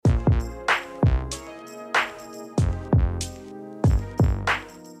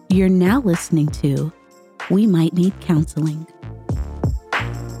You're now listening to We Might Need Counseling.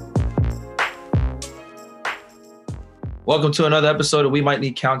 Welcome to another episode of We Might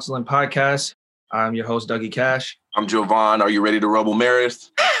Need Counseling podcast. I'm your host, Dougie Cash. I'm Jovan. Are you ready to rumble Meredith?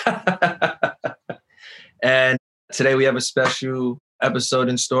 And today we have a special episode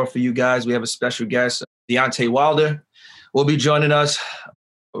in store for you guys. We have a special guest, Deontay Wilder, will be joining us.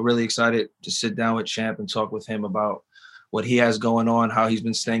 We're really excited to sit down with Champ and talk with him about what he has going on, how he's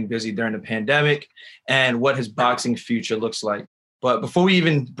been staying busy during the pandemic, and what his boxing future looks like. But before we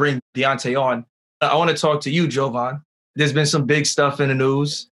even bring Deontay on, I want to talk to you, Jovan. There's been some big stuff in the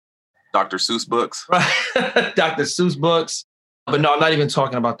news. Dr. Seuss books. Right. Dr. Seuss books. But no, I'm not even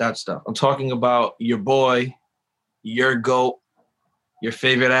talking about that stuff. I'm talking about your boy, your GOAT, your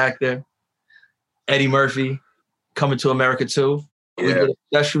favorite actor, Eddie Murphy, Coming to America 2. Yeah. We did a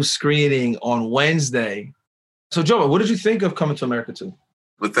special screening on Wednesday. So, Joe, what did you think of Coming to America 2?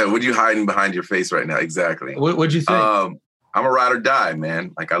 What's that? What are you hiding behind your face right now? Exactly. What'd you think? I'm a ride or die,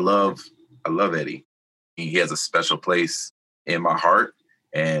 man. Like I love Eddie. He has a special place in my heart,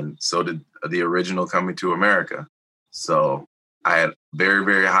 and so did the original Coming to America. So I had very,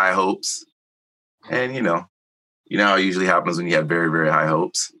 very high hopes, and you know how it usually happens when you have very, very high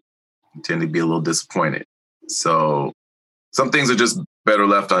hopes. You tend to be a little disappointed. So some things are just better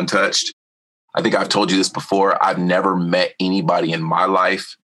left untouched. I think I've told you this before. I've never met anybody in my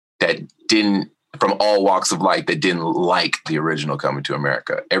life that didn't, from all walks of life, that didn't like the original Coming to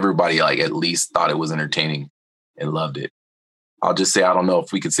America. Everybody at least thought it was entertaining and loved it. I'll just say, I don't know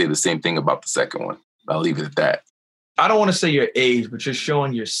if we could say the same thing about the second one. I'll leave it at that. I don't want to say your age, but you're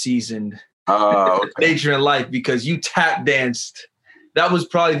showing your seasoned Okay. nature in life because you tap danced. That was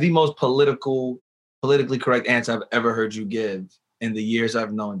probably the most politically correct answer I've ever heard you give in the years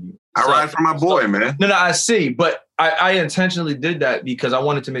I've known you. I ride for my boy, man. No, I see. But I intentionally did that because I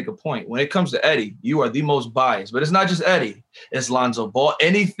wanted to make a point. When it comes to Eddie, you are the most biased. But it's not just Eddie. It's Lonzo Ball.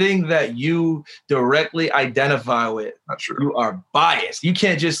 Anything that you directly identify with, Not true. you are biased. You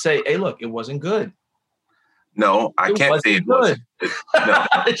can't just say, hey, look, it wasn't good. No, I can't say it wasn't. No,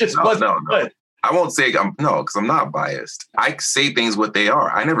 it just wasn't good. I won't say because I'm not biased. I say things what they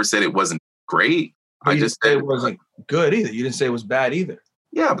are. I never said it wasn't great. But I you just didn't say said it wasn't good either. You didn't say it was bad either.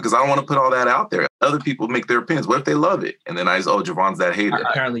 Yeah, because I don't want to put all that out there. Other people make their opinions. What if they love it? And then Javon's that hater.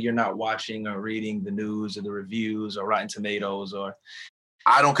 Apparently, you're not watching or reading the news or the reviews or Rotten Tomatoes or.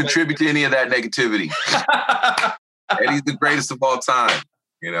 I don't contribute to any of that negativity. Eddie's the greatest of all time,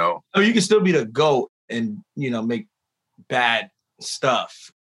 you know? I mean, you can still be the GOAT and, make bad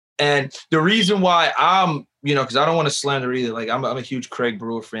stuff. And the reason why I'm, because I don't want to slander either. Like, I'm a huge Craig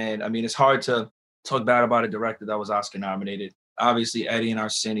Brewer fan. I mean, it's hard to talk bad about a director that was Oscar nominated. Obviously, Eddie and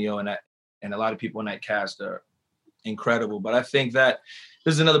Arsenio and a lot of people in that cast are incredible. But I think that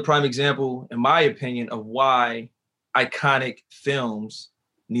this is another prime example, in my opinion, of why iconic films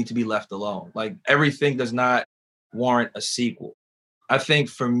need to be left alone. Like, everything does not warrant a sequel. I think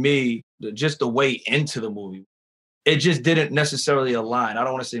for me, just the way into the movie, it just didn't necessarily align. I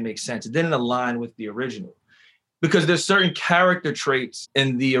don't want to say make sense. It didn't align with the original. Because there's certain character traits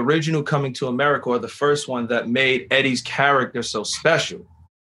in the original Coming to America, or the first one, that made Eddie's character so special.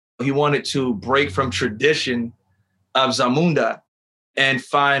 He wanted to break from tradition of Zamunda and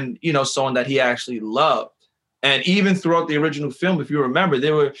find, someone that he actually loved. And even throughout the original film, if you remember,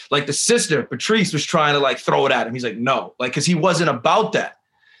 they were like the sister, Patrice, was trying to throw it at him. He's like, no, because he wasn't about that.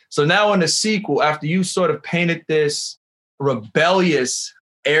 So now in the sequel, after you sort of painted this rebellious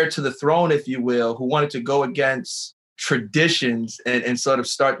heir to the throne, if you will, who wanted to go against traditions and sort of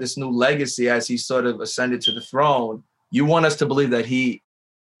start this new legacy as he sort of ascended to the throne, you want us to believe that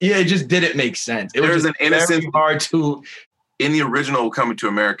it just didn't make sense. It was very hard to. In the original Coming to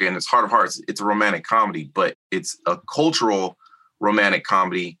America, and it's Heart of Hearts, it's a romantic comedy, but it's a cultural romantic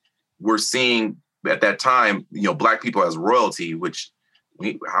comedy. We're seeing at that time, Black people as royalty, which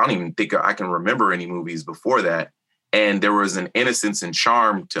I don't even think I can remember any movies before that. And there was an innocence and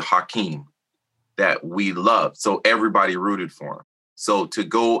charm to Hakeem that we loved. So everybody rooted for him. So to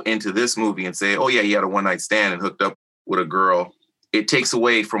go into this movie and say, oh yeah, he had a one-night stand and hooked up with a girl, it takes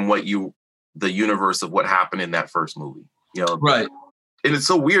away from the universe of what happened in that first movie. Right. And it's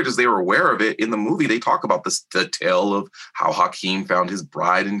so weird as they were aware of it. In the movie, they talk about the tale of how Hakeem found his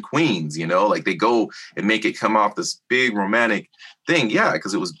bride in Queens, they go and make it come off this big romantic thing. Yeah,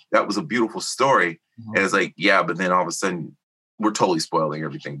 because that was a beautiful story. Mm-hmm. And it's yeah, but then all of a sudden, we're totally spoiling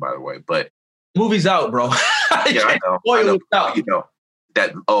everything, by the way. But movie's out, bro. Yeah, I know.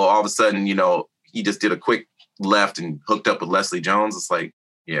 That all of a sudden, he just did a quick left and hooked up with Leslie Jones. It's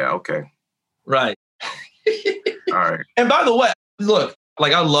yeah, okay. Right. All right. And by the way, look,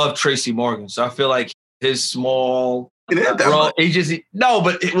 Like, I love Tracy Morgan. So I feel like his small Role, I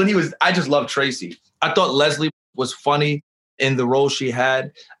just love Tracy. I thought Leslie was funny in the role she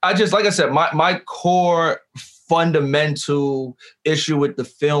had. Like I said, my core fundamental issue with the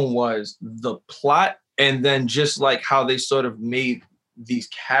film was the plot, and then just like how they sort of made these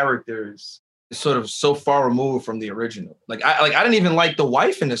characters sort of so far removed from the original. I didn't even like the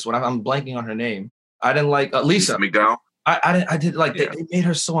wife in this one. I'm blanking on her name. I didn't like Lisa McDowell. I did like they made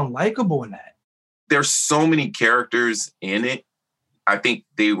her so unlikable in that. There's so many characters in it. I think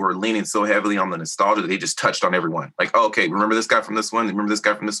they were leaning so heavily on the nostalgia that they just touched on everyone. Like, oh, okay, remember this guy from this one? Remember this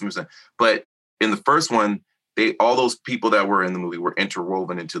guy from this one? But in the first one, all those people that were in the movie were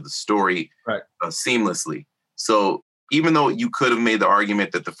interwoven into the story seamlessly. So even though you could have made the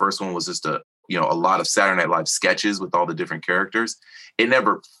argument that the first one was just a lot of Saturday Night Live sketches with all the different characters, it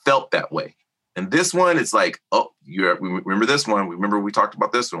never felt that way. And this one, it's like, oh, we remember this one. Remember we talked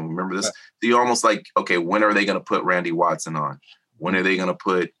about this one. Remember this. Right. So you're almost like, okay, when are they going to put Randy Watson on? When are they going to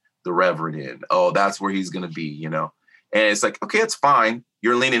put the Reverend in? Oh, that's where he's going to be, And it's like, okay, it's fine.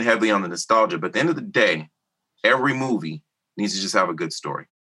 You're leaning heavily on the nostalgia. But at the end of the day, every movie needs to just have a good story.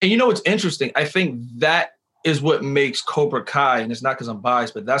 And you know what's interesting? I think that is what makes Cobra Kai, and it's not because I'm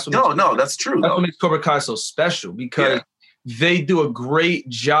biased, but that's what that's true. That's what makes Cobra Kai so special, because they do a great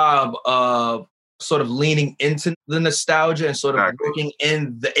job of sort of leaning into the nostalgia and sort of working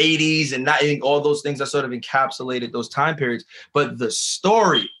in the 80s and not in all those things that sort of encapsulated those time periods. But the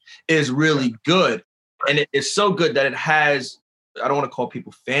story is really good. And it's so good that it has, I don't want to call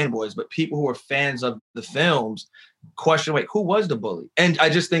people fanboys, but people who are fans of the films question, wait, who was the bully? And I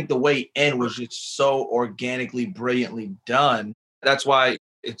just think the way in was just so organically, brilliantly done. That's why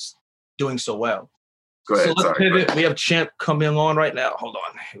it's doing so well. Go ahead. So let's pivot. We have Champ coming on right now. Hold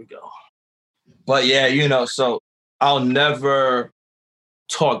on. Here we go. But yeah, so I'll never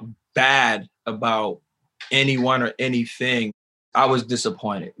talk bad about anyone or anything. I was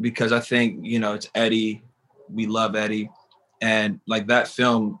disappointed because I think, it's Eddie. We love Eddie. And like that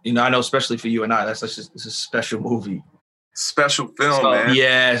film, I know especially for you and I, it's a special movie. Special film, man.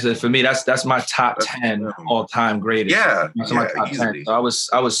 Yeah, so for me, that's my top 10 all-time greatest. Yeah, that's my top 10. So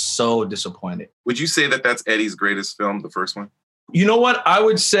I was so disappointed. Would you say that that's Eddie's greatest film, the first one? You know what? I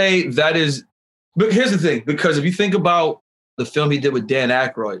would say that is. But here's the thing, because if you think about the film he did with Dan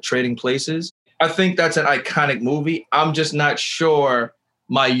Aykroyd, Trading Places, I think that's an iconic movie. I'm just not sure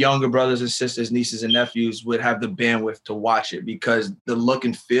my younger brothers and sisters, nieces and nephews would have the bandwidth to watch it because the look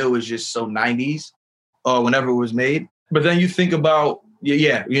and feel is just so 90s or whenever it was made. But then you think about, but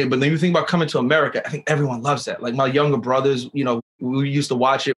then you think about Coming to America. I think everyone loves that. Like my younger brothers, we used to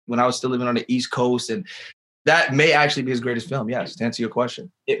watch it when I was still living on the East Coast. And that may actually be his greatest film. Yes, to answer your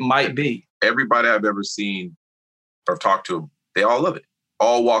question. It might be. Everybody I've ever seen or talked to, they all love it.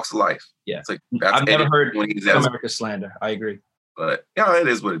 All walks of life. Yeah. It's like, I've never heard America slander. I agree. But it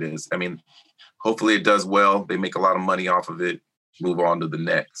is what it is. I mean, hopefully it does well. They make a lot of money off of it. Move on to the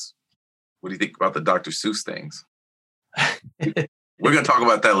next. What do you think about the Dr. Seuss things? We're going to talk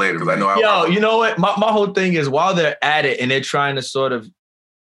about that later because I know you know what? My whole thing is while they're at it and they're trying to sort of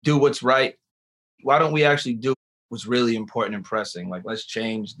do what's right, why don't we actually do what's really important and pressing? Like, let's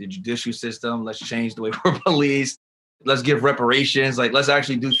change the judicial system. Let's change the way we're policed. Let's give reparations. Like, let's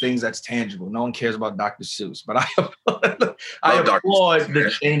actually do things that's tangible. No one cares about Dr. Seuss, but I applaud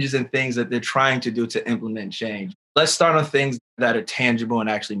the changes and things that they're trying to do to implement change. Let's start on things that are tangible and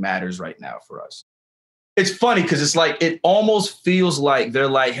actually matters right now for us. It's funny because it's like, it almost feels like they're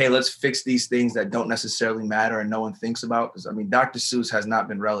like, hey, let's fix these things that don't necessarily matter and no one thinks about. Because Dr. Seuss has not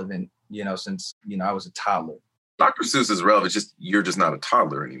been relevant, since, I was a toddler. Dr. Seuss is relevant. You're just not a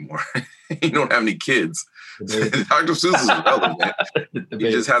toddler anymore. You don't have any kids. Dr. Seuss is relevant.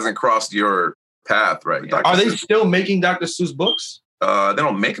 He just hasn't crossed your path, right? Are they still making Dr. Seuss books? They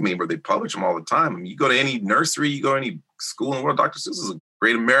don't make them anymore. They publish them all the time. You go to any nursery, you go to any school in the world, Dr. Seuss is a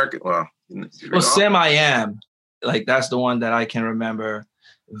great American. Well, Sam I Am, like that's the one that I can remember.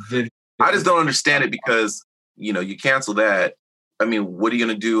 I just don't understand it because, you cancel that. I mean, what are you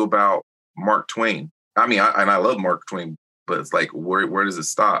going to do about Mark Twain? I mean, I love Mark Twain, but it's like, where does it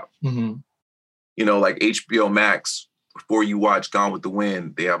stop? Mm-hmm. Like HBO Max, before you watch Gone with the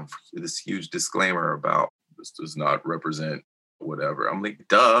Wind, they have this huge disclaimer about this does not represent whatever. I'm like,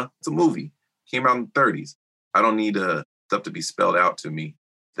 duh, it's a movie. Came out in the 30s. I don't need stuff to be spelled out to me.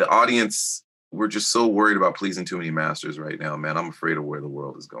 The audience, we're just so worried about pleasing too many masters right now, man. I'm afraid of where the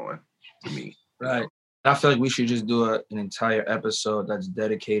world is going, to me. Right. I feel like we should just do an entire episode that's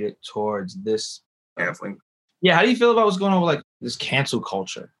dedicated towards this. Canceling. Yeah, how do you feel about what's going on with like this cancel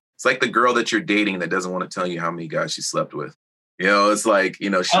culture? It's like the girl that you're dating that doesn't want to tell you how many guys she slept with. You know, it's like, you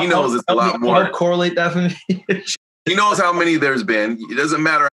know, she knows it's a lot more. Correlate that for me. She knows how many there's been. It doesn't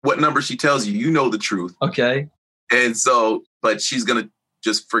matter what number she tells you. You know the truth. Okay. And so, but she's going to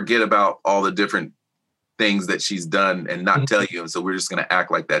just forget about all the different things that she's done and not tell you. And so we're just going to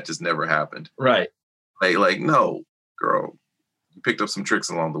act like that just never happened. Right. Like, no, girl, you picked up some tricks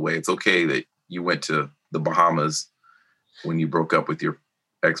along the way. It's okay that you went to the Bahamas when you broke up with your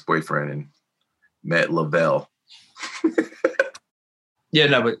ex-boyfriend and met Lavelle. Yeah,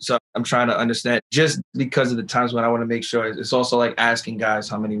 no, but so I'm trying to understand, just because of the times when I want to make sure. It's also like asking guys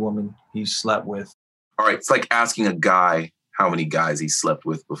how many women he slept with. All right, it's like asking a guy how many guys he slept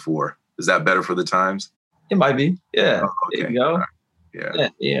with before. Is that better for the times? It might be. Yeah. Oh, okay. There you go. Right. Yeah.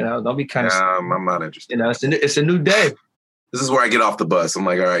 You know, don't be kind of. I'm not interested. You know, it's a new day. This is where I get off the bus. I'm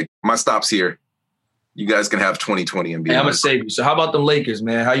like, all right, my stop's here. You guys can have 2020 and beyond. Hey, I'm gonna save you. So how about them Lakers,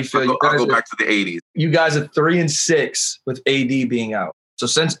 man? How you feel? I'll go back to the 80s. You guys are 3-6 with AD being out. So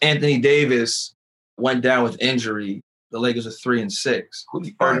since Anthony Davis went down with injury, the Lakers are 3-6.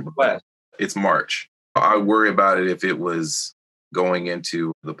 Who's third in the West? It's March. I worry about it if it was going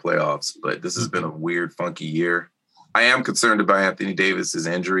into the playoffs, but this has been a weird, funky year. I am concerned about Anthony Davis's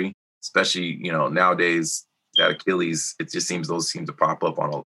injury, especially, you know, nowadays that Achilles, it just seems those seem to pop up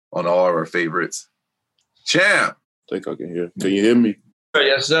on all of our favorites. Champ. I think I can hear. Can you hear me?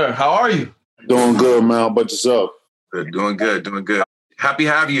 Yes, sir. How are you? Doing good, man. How about yourself? Good, doing good. Happy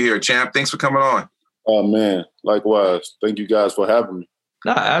to have you here, Champ. Thanks for coming on. Oh, man. Likewise. Thank you guys for having me.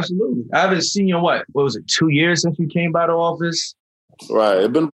 Nah, absolutely. I haven't seen you in what was it, 2 years since you came by the office? Right.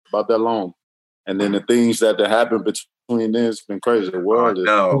 It's been about that long. And then the things that happened between then, it's been crazy. The world is...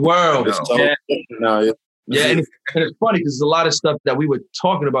 The world. It's so now. Yeah, and it's funny because there's a lot of stuff that we were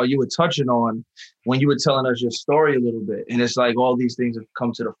talking about, you were touching on when you were telling us your story a little bit. And it's like all these things have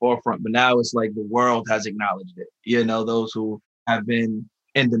come to the forefront, but now it's like the world has acknowledged it. You know, those who have been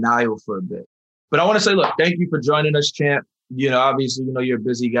in denial for a bit. But I want to say, look, thank you for joining us, Champ. You know, obviously, you know, you're a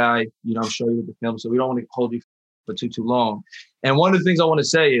busy guy, you know, show you with the film, so we don't want to hold you for too long. And one of the things I want to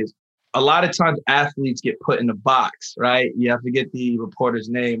say is, a lot of times athletes get put in a box, right? You have to get the reporter's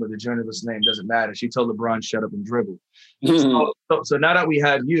name or the journalist's name, doesn't matter. She told LeBron, shut up and dribble. So now that we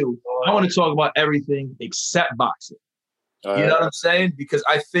have you, I want to talk about everything except boxing. You know what I'm saying? Because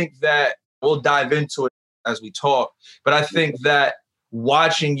I think that we'll dive into it as we talk, but I think that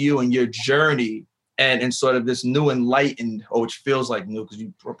watching you and your journey and sort of this new enlightened, or which feels like new because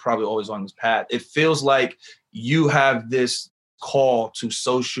you were probably always on this path, it feels like you have this call to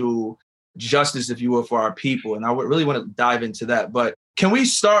social justice, if you will, for our people. And I would really want to dive into that. But can we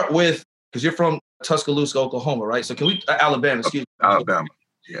start with, because you're from Tuscaloosa, Oklahoma, right? So can we, Alabama, excuse me. Alabama.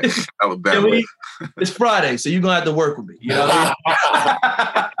 Yeah, Alabama. It's Friday, so you're going to have to work with me. You know what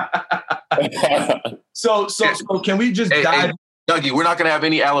I mean? So can we just dive? Hey, Dougie, we're not going to have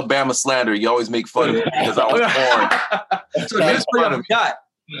any Alabama slander. You always make fun of me because I was born. So this what I've got.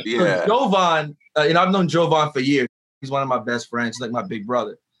 Yeah. So Jovan, you know, I've known Jovan for years. He's one of my best friends, like my big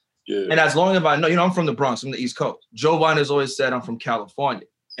brother. Yeah. And as long as I know, you know, I'm from the Bronx, I'm the East Coast. Jovan has always said I'm from California.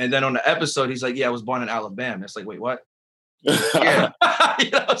 And then on the episode, he's like, yeah, I was born in Alabama. It's like, wait, what? Yeah. You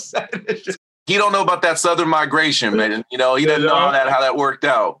know what I'm saying? He don't know about that Southern migration, man. You know, he doesn't know how that worked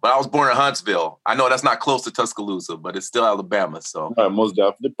out. But I was born in Huntsville. I know that's not close to Tuscaloosa, but it's still Alabama. So most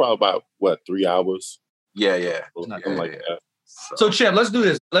definitely, probably about 3 hours. Yeah. Something like that. So Champ, let's do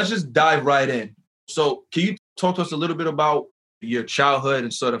this. Let's just dive right in. So can you talk to us a little bit about your childhood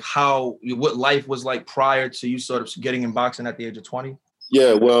and sort of what life was like prior to you sort of getting in boxing at the age of 20?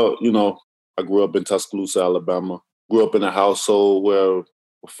 Yeah, well, you know, I grew up in Tuscaloosa, Alabama. Grew up in a household where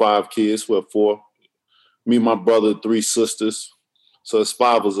 5 kids, we're 4. Me, my brother, 3 sisters. So it's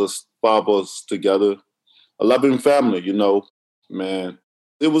 5 of us together. A loving family, you know, man.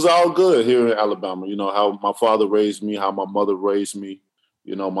 It was all good here in Alabama. You know, how my father raised me, how my mother raised me.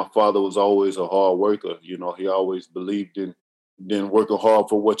 You know, my father was always a hard worker. You know, he always believed in working hard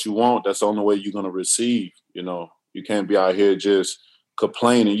for what you want. That's the only way you're going to receive. You know, you can't be out here just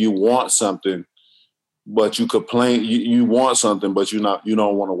complaining. You want something, but you complain. You want something, but you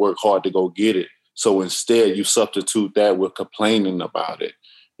don't want to work hard to go get it. So instead, you substitute that with complaining about it.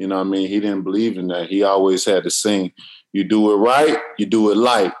 You know what I mean? He didn't believe in that. He always had to sing, you do it right, you do it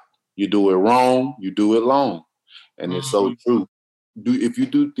light. You do it wrong, you do it long. And it's so true. If you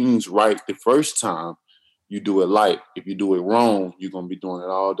do things right the first time, you do it light. If you do it wrong, you're going to be doing it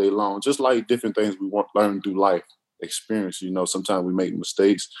all day long. Just like different things we learn through life experience. You know, sometimes we make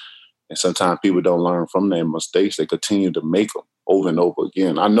mistakes and sometimes people don't learn from their mistakes. They continue to make them over and over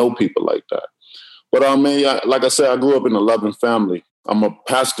again. I know people like that. But I mean, like I said, I grew up in a loving family. I'm a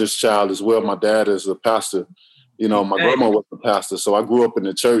pastor's child as well. My dad is a pastor, You know, my grandma was a pastor, so I grew up in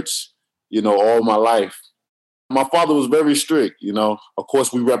the church, you know, all my life. My father was very strict, you know. Of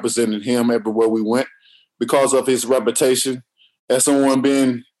course, we represented him everywhere we went because of his reputation as someone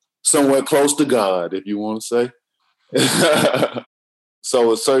being somewhere close to God, if you want to say.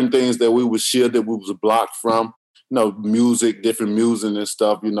 So certain things that we would share that we was blocked from, you know, music, different music and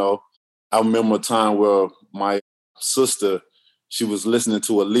stuff, you know. I remember a time where my sister, she was listening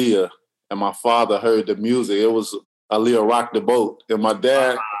to Aaliyah, and my father heard the music. It was Aaliyah Rock the Boat, and my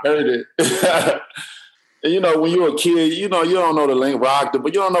dad heard it. And, you know, when you're a kid, you know, you don't know the link, rock the,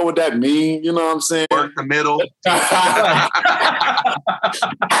 but you don't know what that means. You know what I'm saying? Work the middle.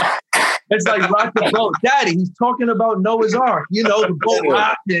 It's like rock the boat. Daddy, he's talking about Noah's Ark. You know, the boat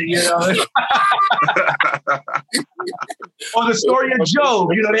rocked it, you know. Or the story of Job.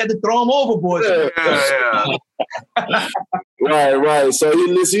 You know, they had to throw him overboard. Yeah. Right. So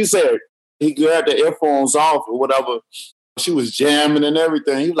he said, he grabbed the earphones off or whatever. She was jamming and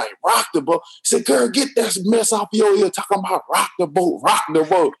everything. He was like, rock the boat. He said, girl, get that mess off your ear talking about rock the boat, rock the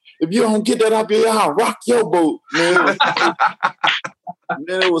boat. If you don't get that off your ear, I'll rock your boat. Man,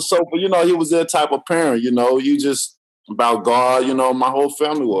 it was so, you know, he was that type of parent, you know, you just about God, you know, my whole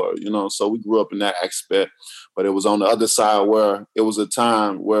family was, you know, so we grew up in that aspect. But it was on the other side where it was a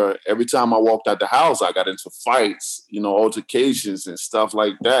time where every time I walked out the house, I got into fights, you know, altercations and stuff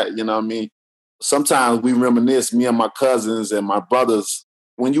like that, you know what I mean? Sometimes we reminisce, me and my cousins and my brothers,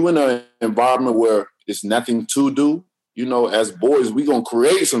 when you're in an environment where it's nothing to do, you know, as boys, we going to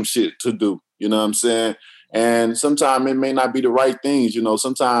create some shit to do, you know what I'm saying? And sometimes it may not be the right things, you know,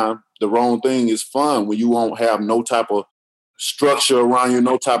 sometimes the wrong thing is fun when you won't have no type of structure around you,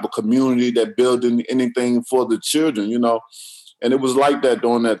 no type of community that building anything for the children, you know. And it was like that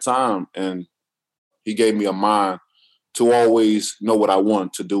during that time. And he gave me a mind to always know what I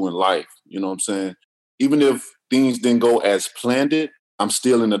want to do in life. You know what I'm saying? Even if things didn't go as planned, I'm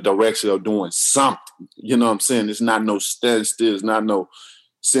still in the direction of doing something. You know what I'm saying? It's not no standstill. It's not no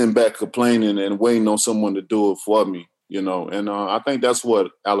sitting back complaining and waiting on someone to do it for me, you know. And I think that's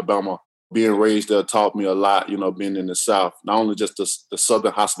what Alabama, being raised there, taught me a lot, you know, being in the South. Not only just the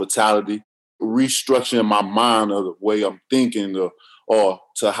Southern hospitality, restructuring my mind of the way I'm thinking or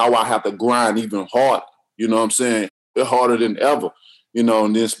to how I have to grind even harder. You know what I'm saying? It's harder than ever, you know,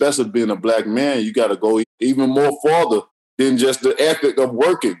 and then especially being a black man, you got to go even more farther than just the ethic of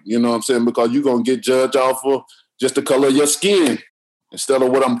working, you know what I'm saying? Because you're going to get judged off of just the color of your skin instead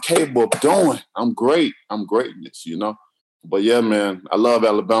of what I'm capable of doing. I'm great. I'm greatness, you know? But yeah, man, I love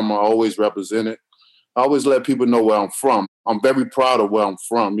Alabama. I always represent it. I always let people know where I'm from. I'm very proud of where I'm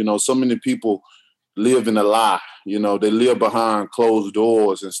from. You know, so many people live in a lie. You know, they live behind closed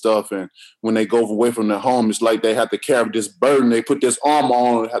doors and stuff. And when they go away from their home, it's like they have to carry this burden. They put this armor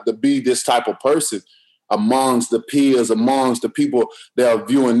on and have to be this type of person amongst the peers, amongst the people that are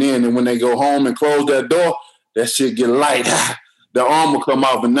viewing in. And when they go home and close that door, that shit get light. The armor come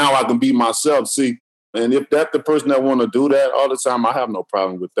off and now I can be myself. See, and if that's the person that want to do that all the time, I have no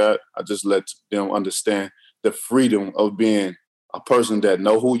problem with that. I just let them understand the freedom of being a person that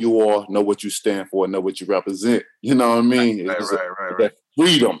know who you are, know what you stand for, know what you represent. You know what I mean? Right. That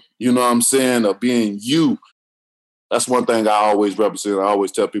freedom, you know what I'm saying, of being you. That's one thing I always represent. I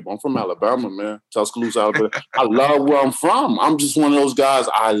always tell people, I'm from Alabama, man. Tuscaloosa, Alabama. I love where I'm from. I'm just one of those guys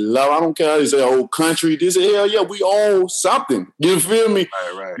I don't care. They say, old country. They say, hell yeah, we own something. You feel me?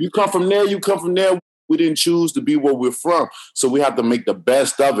 Right. You come from there, you come from there. We didn't choose to be where we're from. So we have to make the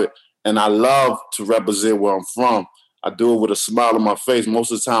best of it. And I love to represent where I'm from. I do it with a smile on my face.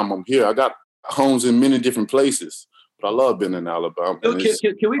 Most of the time I'm here. I got homes in many different places, but I love being in Alabama. Can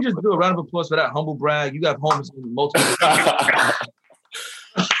we just do a round of applause for that humble brag? You got homes in multiple.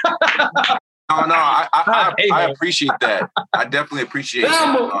 No, I appreciate that. I definitely appreciate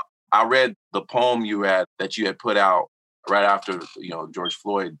that. I read the poem that you had put out right after, George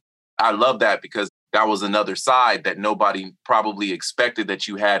Floyd. I love that because that was another side that nobody probably expected that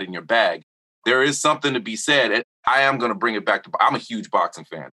you had in your bag. There is something to be said. And I am going to bring it back to, I'm a huge boxing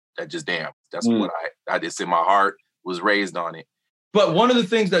fan. That's what it's in my heart, was raised on it. But one of the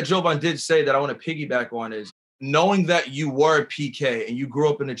things that Jovan did say that I want to piggyback on is knowing that you were PK and you grew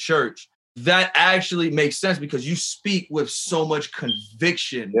up in the church, that actually makes sense because you speak with so much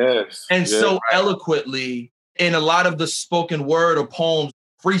conviction so eloquently in a lot of the spoken word or poems,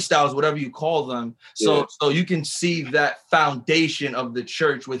 freestyles, whatever you call them. So you can see that foundation of the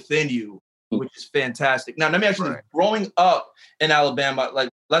church within you, which is fantastic. Now, let me ask you this. Growing up in Alabama, like,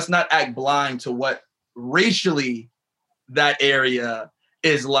 let's not act blind to what racially that area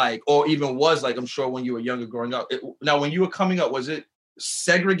is like, or even was like, I'm sure when you were younger growing up. Now, when you were coming up, was it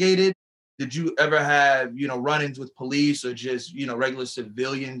segregated? did you ever have, run-ins with police or just, regular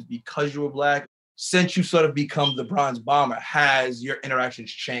civilians because you were Black? Since you sort of become the Bronze Bomber, has your interactions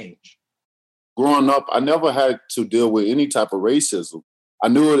changed? Growing up, I never had to deal with any type of racism. I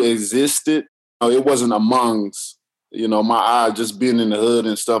knew it existed. It wasn't amongst, my eye, just being in the hood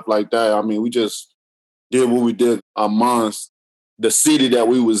and stuff like that. I mean, we just did what we did amongst the city that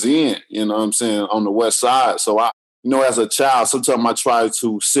we was in, on the west side. So as a child, sometimes I try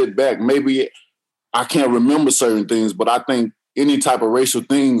to sit back. Maybe I can't remember certain things, but I think any type of racial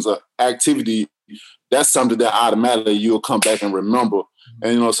things or activity, that's something that automatically you'll come back and remember.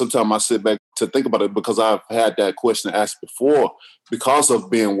 And, sometimes I sit back to think about it because I've had that question asked before because of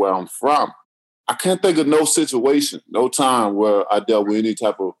being where I'm from. I can't think of no situation, no time where I dealt with any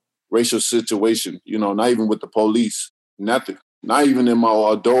type of racial situation, not even with the police, nothing. Not even in my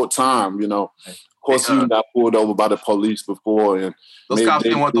adult time, Of course, you got pulled over by the police before. And those cops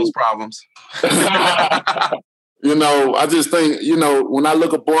didn't want those problems. I just think, when I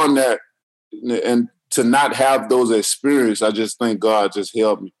look upon that and to not have those experiences, I just think God just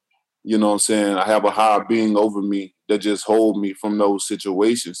helped me. You know what I'm saying? I have a higher being over me that just hold me from those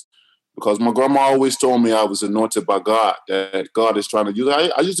situations. Because my grandma always told me I was anointed by God, that God is trying to use.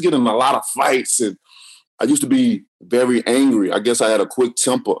 I used to get in a lot of fights and I used to be very angry. I guess I had a quick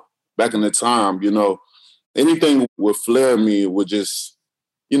temper back in the time, Anything would flare me would just,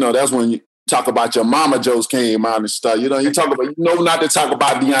 that's when you talk about your mama jokes came out and stuff. You talk about, not to talk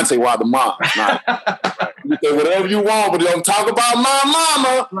about Deontay Wilder mom. You say whatever you want, but don't talk about my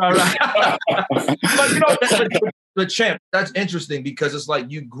mama. Right. But the champ, that's interesting because it's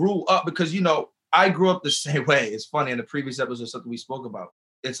like you grew up, because, I grew up the same way. It's funny, in the previous episode, something we spoke about.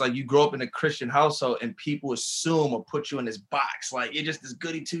 It's like you grow up in a Christian household and people assume or put you in this box. Like you're just this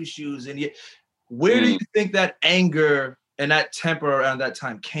goody two shoes. And where do you think that anger and that temper around that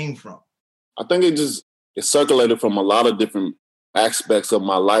time came from? I think it circulated from a lot of different aspects of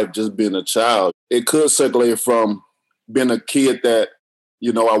my life, just being a child. It could circulate from being a kid that,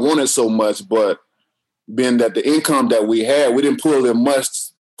 I wanted so much, but being that the income that we had, we didn't pull in much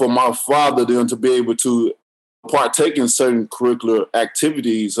for my father then to be able to partake in certain curricular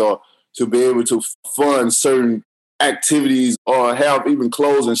activities or to be able to fund certain activities or have even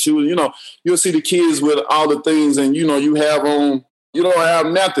clothes and shoes. You'll see the kids with all the things and, you have on, you don't have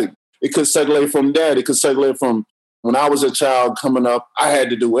nothing. It could circulate from that. It could circulate from when I was a child coming up, I had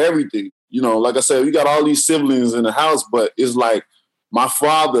to do everything. Like I said, we got all these siblings in the house, but it's like my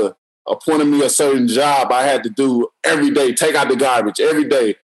father appointed me a certain job I had to do every day, take out the garbage every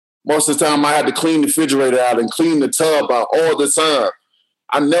day. Most of the time I had to clean the refrigerator out and clean the tub out all the time.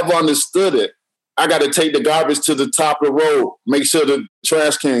 I never understood it. I got to take the garbage to the top of the road, make sure the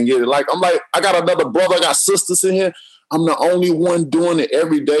trash can get it. I got another brother, I got sisters in here. I'm the only one doing it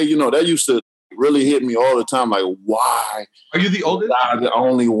every day. That used to really hit me all the time. Like, why? Are you the oldest? I'm the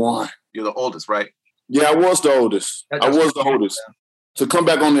only one. You're the oldest, right? Yeah, I was the oldest. To come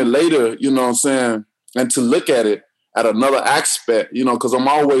back on it later, you know what I'm saying, and to look at it at another aspect, because I'm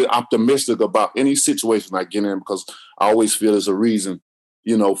always optimistic about any situation I get in because I always feel there's a reason,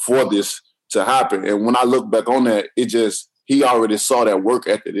 for this to happen. And when I look back on that, he already saw that work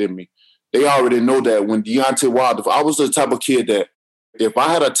ethic in me. They already know that when Deontay Wilder, I was the type of kid that if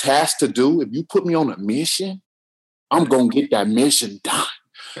I had a task to do, if you put me on a mission, I'm going to get that mission done.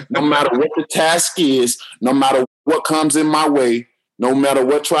 No matter what the task is, no matter what comes in my way, no matter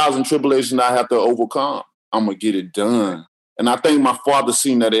what trials and tribulations I have to overcome, I'm going to get it done. And I think my father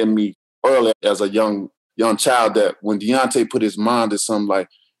seen that in me early as a young child, that when Deontay put his mind to something, like,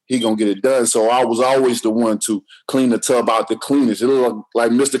 he going to get it done. So I was always the one to clean the tub out the cleanest. It looked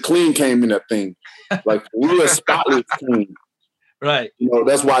like Mr. Clean came in that thing. Like, real spotless clean. Right.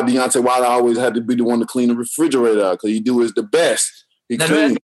 That's why Deontay Wilder always had to be the one to clean the refrigerator out, because he do is the best. He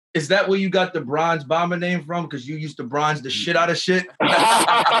clean. Is that where you got the Bronze Bomber name from? Because you used to bronze the shit out of shit?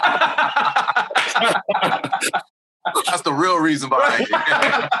 That's the real reason behind it.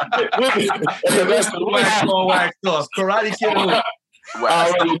 That's the wax on, wax off. Karate Kid.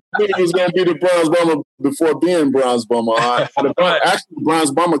 I was going to be the Bronze Bomber before being Bronze Bomber. Actually, the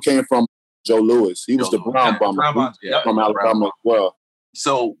Bronze Bomber came from Joe Louis. He was the Brown Bomber from Alabama as well.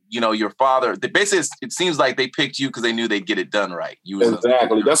 So, your father, basically, it seems like they picked you because they knew they'd get it done right.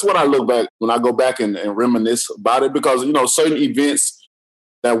 Exactly. That's what I look back, when I go back and reminisce about it, because, certain events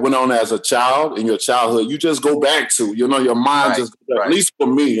that went on as a child in your childhood, you just go back to, your mind at least for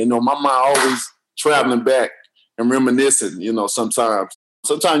me, my mind always traveling back and reminiscing, sometimes.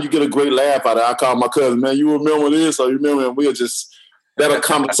 Sometimes you get a great laugh out of it. I call my cousin, man, you remember this? Or you remember? And we'll just That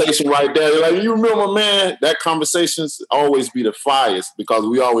conversation right there. Like, you remember, man, that conversations always be the fires because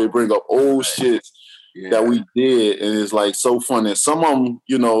we always bring up old shit that we did. And it's like so funny. Some of them,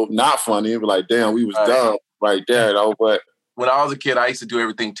 not funny. But like, damn, we was dumb right there. But when I was a kid, I used to do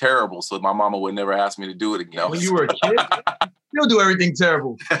everything terrible. So my mama would never ask me to do it again. When you were a kid, you'll do everything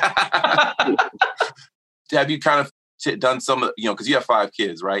terrible. Have you kind of done some of, because you have 5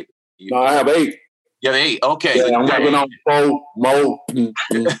 kids, right? No, I have 8. You have 8. Okay. Yeah, I'm working on 4 more.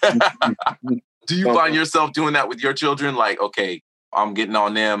 Do you find yourself doing that with your children? Like, okay, I'm getting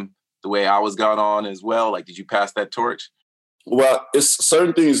on them the way I was got on as well. Like, did you pass that torch? Well, it's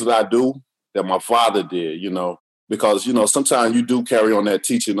certain things that I do that my father did, because, sometimes you do carry on that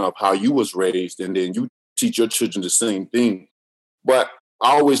teaching of how you was raised and then you teach your children the same thing. But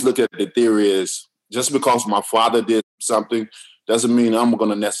I always look at the theory as just because my father did something doesn't mean I'm going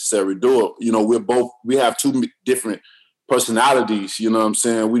to necessarily do it. We have 2 different personalities, you know what I'm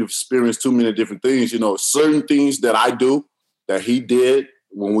saying? We've experienced too many different things, certain things that I do that he did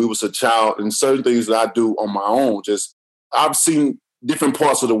when we was a child and certain things that I do on my own. Just, I've seen different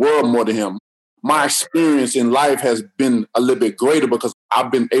parts of the world more than him. My experience in life has been a little bit greater because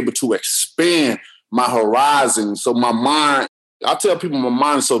I've been able to expand my horizon. So my mind, I tell people my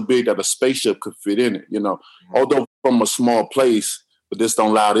mind's so big that a spaceship could fit in it, although from a small place, but this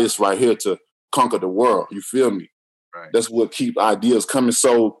don't allow this right here to conquer the world. You feel me? Right. That's what keep ideas coming.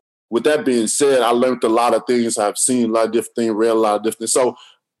 So with that being said, I learned a lot of things. I've seen a lot of different things, read a lot of different things. So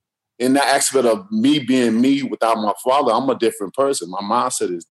in that aspect of me being me without my father, I'm a different person. My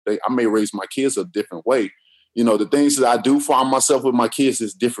mindset is, I may raise my kids a different way. The things that I do find myself with my kids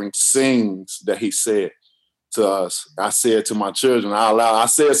is different things that he said to us. I said to my children, I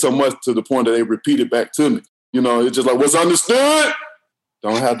said so much to the point that they repeated back to me. It's just like, what's understood?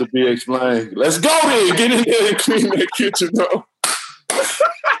 Don't have to be explained. Let's go then. Get in there and clean that kitchen up.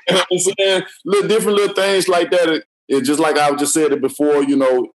 You know what I'm saying? Different things like that. It's just like I just said it before,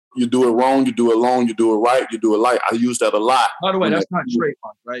 you do it wrong, you do it long, you do it right, you do it light. I use that a lot. By the way, that's not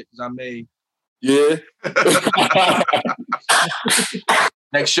trademark, right? Because I may. Yeah.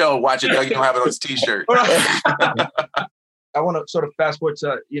 Next show, watch it. Doug, you don't have it on his T-shirt. I want to sort of fast forward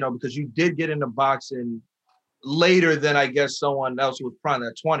to, because you did get into boxing later than I guess someone else who was probably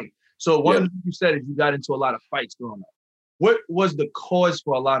at 20. So one of the things you said is you got into a lot of fights growing up. What was the cause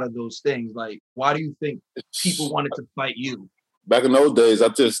for a lot of those things? Like, why do you think people wanted to fight you? Back in those days, I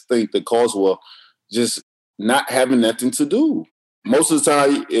just think the cause was just not having nothing to do. Most of the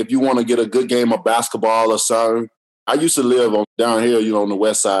time, if you want to get a good game of basketball or something, I used to live down here, on the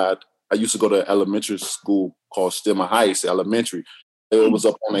west side. I used to go to elementary school called Stillman Heights Elementary. It was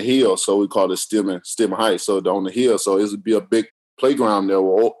up on a hill, so we called it Stillman Heights. So on the hill, so it would be a big playground there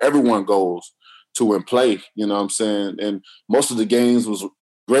where everyone goes to and play, you know what I'm saying? And most of the games was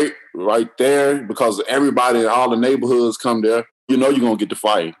great right there because everybody in all the neighborhoods come there. You're going to get to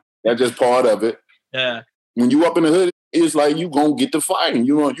fight. That's just part of it. Yeah. When you up in the hood, it's like you going to get to fighting.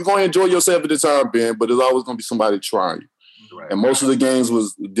 You're going to enjoy yourself at the time, Ben, but there's always going to be somebody trying you. Right. And most of the games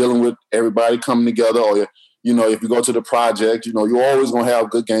was dealing with everybody coming together or, if you go to the project, you're always going to have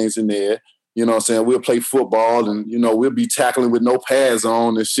good games in there. You know what I'm saying? We'll play football and, we'll be tackling with no pads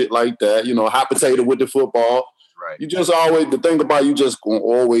on and shit like that. Hot potato with the football. Right. You just always, the thing about you just going to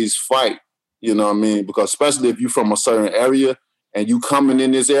always fight. You know what I mean? Because especially if you're from a certain area and you coming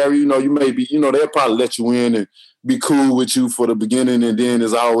in this area, you may be, they'll probably let you in and be cool with you for the beginning. And then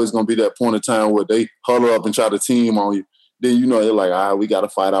there's always going to be that point of time where they huddle up and try to team on you. Then, they're like, we got to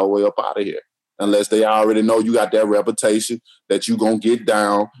fight our way up out of here. Unless they already know you got that reputation that you going to get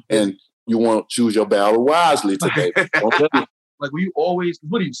down and you want to choose your battle wisely today. Like, were you always,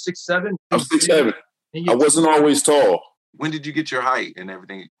 what are you, 6'7"? I'm 6'7". I wasn't always tall. When did you get your height and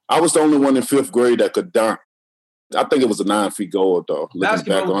everything? I was the only one in 5th grade that could dunk. I think it was a 9-feet goal, though.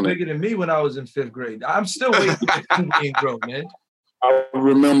 Basketball was bigger than me when I was in 5th grade. I'm still waiting for the grow, man. I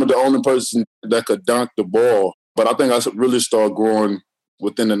remember the only person that could dunk the ball, but I think I really started growing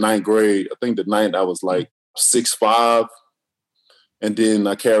within the 9th grade. I think the 9th I was like 6'5", and then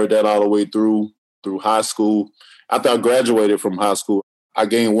I carried that all the way through high school. After I graduated from high school, I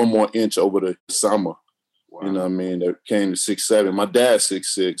gained 1 more inch over the summer. Wow. You know what I mean? That came to 6'7". My dad's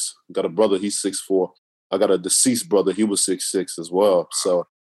 6'6". Got a brother, he's 6'4". I got a deceased brother, he was 6'6" as well. So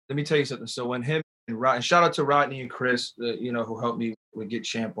let me tell you something. So when him and shout out to Rodney and Chris, who helped me with Get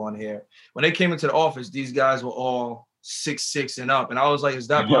Champ on here. When they came into the office, these guys were all 6'6" and up. And I was like, is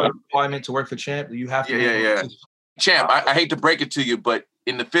that part of the requirement to work for Champ? Do you have to? Yeah. Champ, I hate to break it to you, but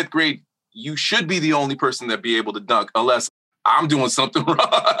in the 5th grade, you should be the only person that be able to dunk unless I'm doing something wrong.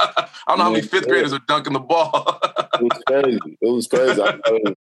 I don't know how many 5th graders are dunking the ball. was crazy. It was crazy.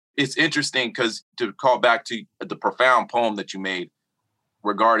 It's interesting because to call back to the profound poem that you made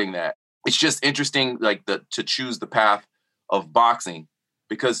regarding that, it's just interesting, like to choose the path of boxing,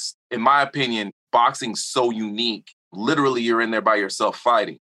 because in my opinion, boxing's so unique. Literally, you're in there by yourself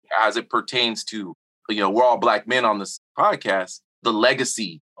fighting. As it pertains to, we're all Black men on this podcast, the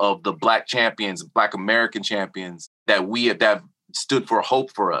legacy of the Black champions, Black American champions that stood for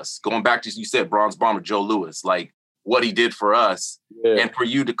hope for us. Going back to, you said, Bronze Bomber Joe Louis, like what he did for us. Yeah. And for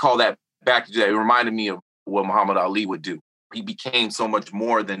you to call that back to that, it reminded me of what Muhammad Ali would do. He became so much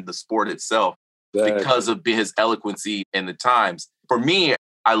more than the sport itself because of his eloquency in the times. For me,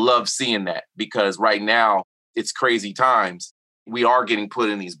 I love seeing that because right now it's crazy times. We are getting put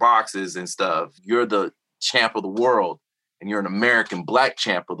in these boxes and stuff. You're the champ of the world and you're an American Black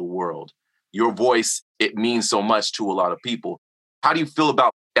champ of the world. Your voice, it means so much to a lot of people. How do you feel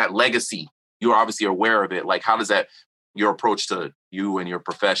about that legacy? You're obviously aware of it. Like, how does that, your approach to you and your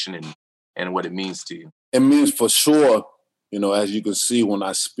profession and what it means to you? It means for sure, as you can see when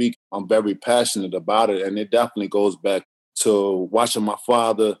I speak, I'm very passionate about it. And it definitely goes back to watching my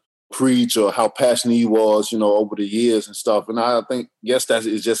father preach or how passionate he was, over the years and stuff. And I guess that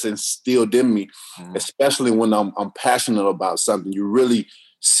is just instilled in me, especially when I'm passionate about something. You really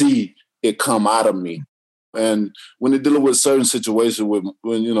see it come out of me. And when you're dealing with certain situations,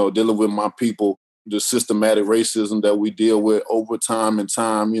 when dealing with my people, the systematic racism that we deal with over time and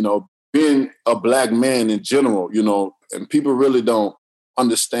time, being a Black man in general, and people really don't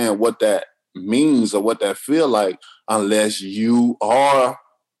understand what that means or what that feel like unless you are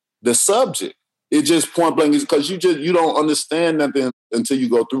the subject. It just point blank is because you don't understand nothing until you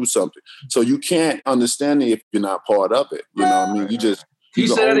go through something. So you can't understand it if you're not part of it. You know what I mean? Can you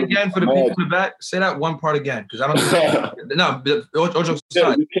say that again for the people in the back? Say that one part again, because I don't know. No, you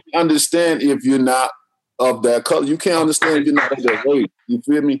can't understand if you're not of that color. You can't understand if you're not of that race. You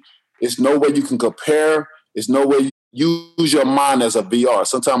feel me? It's no way you can compare. It's no way you use your mind as a VR.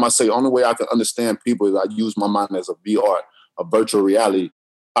 Sometimes I say only way I can understand people is I use my mind as a VR, a virtual reality.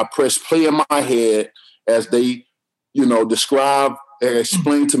 I press play in my head as they, describe and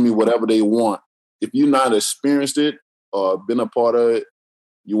explain to me whatever they want. If you're not experienced it or been a part of it,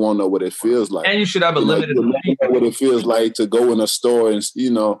 you won't know what it feels like. And you should have a limited know what it feels like to go in a store and,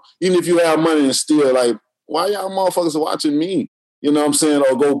 even if you have money and still like, why y'all motherfuckers watching me? You know what I'm saying?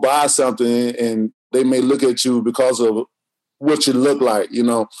 Or go buy something and they may look at you because of what you look like,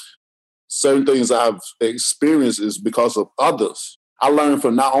 Certain things I've experienced is because of others. I learned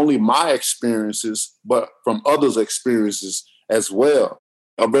from not only my experiences, but from others' experiences as well.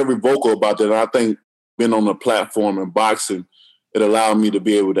 I'm very vocal about that. And I think being on the platform in boxing, it allowed me to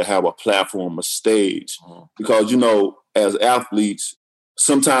be able to have a platform, a stage. Because, as athletes,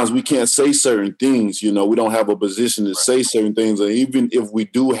 sometimes we can't say certain things. We don't have a position to say certain things. And even if we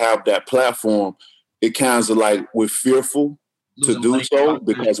do have that platform, it kind of like we're fearful to do so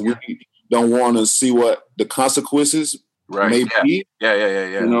because we don't want to see what the consequences may be. Yeah.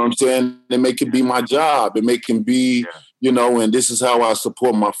 You know what I'm saying? It may can be my job. It may can be, and this is how I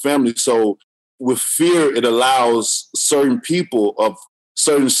support my family. So with fear, it allows certain people of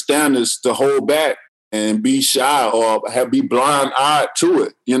certain standards to hold back and be shy or be blind-eyed to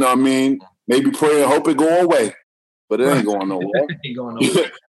it. You know what I mean? Maybe pray and hope it go away, but it ain't going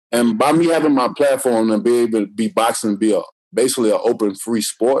nowhere. And by me having my platform and be able to be boxing, basically an open, free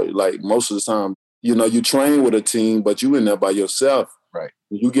sport, like most of the time, you train with a team, but you in there by yourself. Right.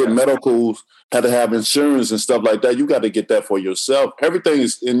 You get medicals, had to have insurance and stuff like that. You got to get that for yourself. Everything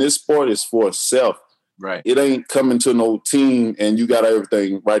is in this sport is for self. Right. It ain't coming to no team and you got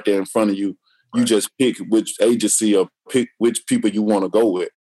everything right there in front of you. Right. You just pick which agency or pick which people you want to go with.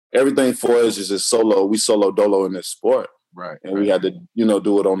 Everything for us is just solo. We solo dolo in this sport. Right. And we had to,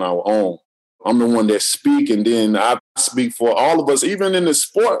 do it on our own. I'm the one that speak, and then I speak for all of us, even in the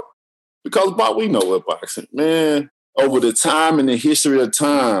sport. Because we know what boxing, man, over the time and the history of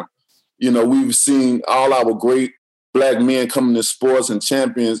time, we've seen all our great Black men come into sports and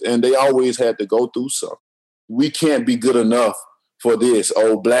champions, and they always had to go through something. We can't be good enough for this.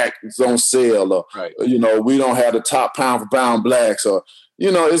 Black don't sell, or, we don't have the top pound for pound Blacks, or,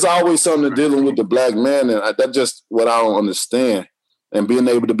 it's always something dealing with the Black man, and that's just what I don't understand. And being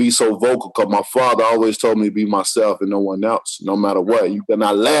able to be so vocal, because my father always told me to be myself and no one else, no matter what. You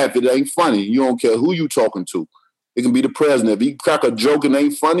cannot laugh. It ain't funny. You don't care who you talking to. It can be the president. If he crack a joke and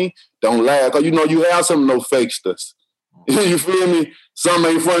ain't funny, don't laugh. Because, you have some no fake stuff. You feel me? Some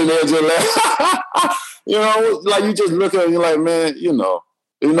ain't funny, they'll just laugh. Like you just look at it and you're like, man, you know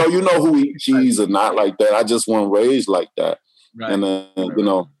who eat cheese or not like that. I just wasn't raised like that. Right. And,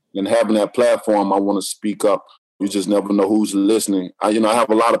 and having that platform, I want to speak up You just never know who's listening. I have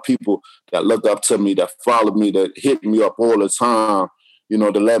a lot of people that look up to me, that follow me, that hit me up all the time, to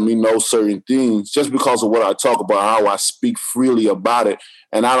let me know certain things just because of what I talk about, how I speak freely about it,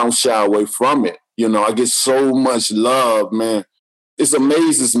 and I don't shy away from it. I get so much love, man. It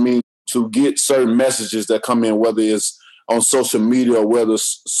amazes me to get certain messages that come in, whether it's on social media or whether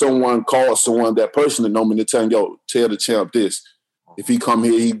someone calls someone that person that know me to tell them, yo, tell the champ this. If he come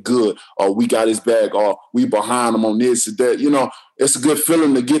here, he good, or we got his back, or we behind him on this or that. It's a good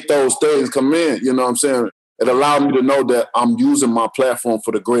feeling to get those things come in, you know what I'm saying? It allowed me to know that I'm using my platform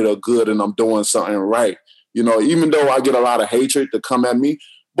for the greater good and I'm doing something right. Even though I get a lot of hatred to come at me,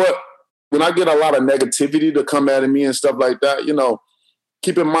 but when I get a lot of negativity to come at me and stuff like that,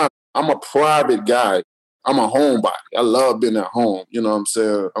 keep in mind, I'm a private guy. I'm a homebody. I love being at home. You know what I'm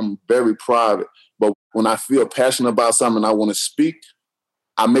saying? I'm very private. But when I feel passionate about something, I want to speak,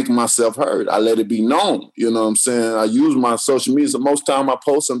 I make myself heard. I let it be known. You know what I'm saying? I use my social media. So most time I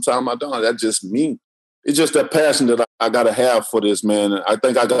post, sometimes I don't. That's just me. It's just that passion that I got to have for this, man. I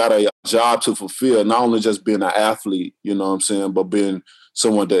think I got a job to fulfill, not only just being an athlete, you know what I'm saying, but being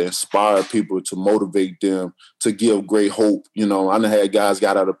someone that inspire people, to motivate them, to give great hope. I done had guys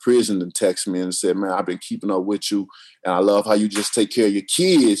got out of prison and text me and said, man, I've been keeping up with you, and I love how you just take care of your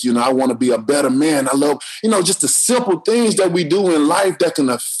kids. I want to be a better man. I love, just the simple things that we do in life that can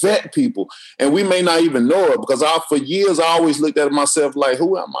affect people. And we may not even know it, because for years I always looked at myself like,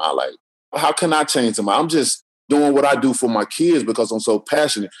 who am I? Like, how can I change them? I'm just doing what I do for my kids because I'm so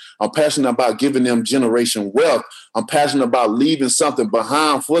passionate. I'm passionate about giving them generation wealth. I'm passionate about leaving something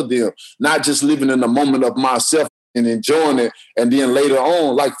behind for them, not just living in the moment of myself and enjoying it. And then later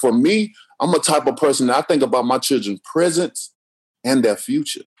on, like for me, I'm a type of person that I think about my children's presence and their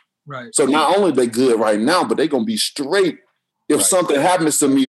future. Right. So not only they good right now, but they're going to be straight. If something happens to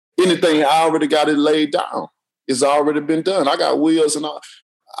me, anything, I already got it laid down. It's already been done. I got wheels and all.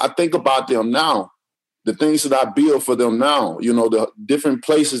 I think about them now, the things that I build for them now, the different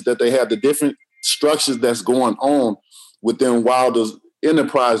places that they have, the different structures that's going on within Wilder's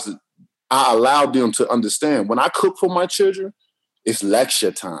enterprise. I allowed them to understand. When I cook for my children, it's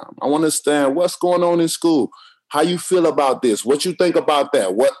lecture time. I want to understand what's going on in school, how you feel about this, what you think about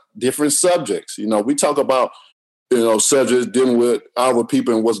that, what different subjects. We talk about, subjects dealing with our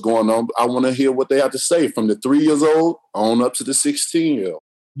people and what's going on. I want to hear what they have to say from the 3 years old on up to the 16-year-old.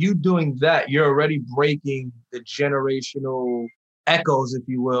 You doing that, you're already breaking the generational echoes, if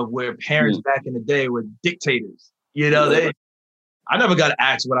you will, where parents back in the day were dictators. I never got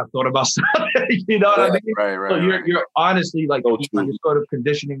asked what I thought about something. You know what I mean? Right. So you're honestly like you're sort of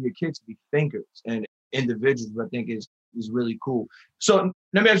conditioning your kids to be thinkers and individuals, which I think is really cool. So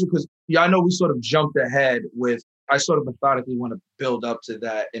let me ask you, because I know we sort of jumped ahead with, I sort of methodically want to build up to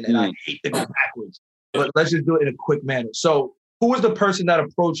that, and I hate to go backwards, but let's just do it in a quick manner. So who was the person that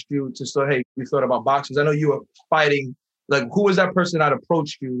approached you to say, hey, you thought about boxing? I know you were fighting. Like, who was that person that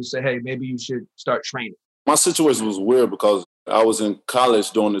approached you to say, hey, maybe you should start training? My situation was weird because I was in college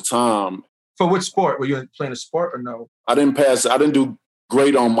during the time. For which sport? Were you playing a sport or no? I didn't pass. I didn't do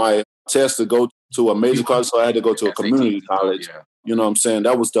great on my test to go to a major college, so I had to go to a community college. Yeah. You know what I'm saying?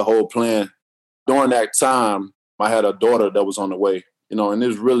 That was the whole plan. During that time, I had a daughter that was on the way, and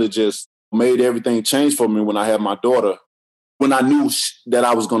it really just made everything change for me when I had my daughter. When I knew that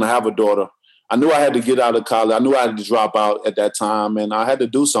I was going to have a daughter, I knew I had to get out of college. I knew I had to drop out at that time, and I had to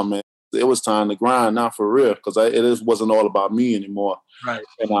do something. It was time to grind, not for real, because it wasn't all about me anymore. Right.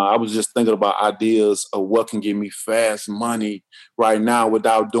 And I was just thinking about ideas of what can give me fast money right now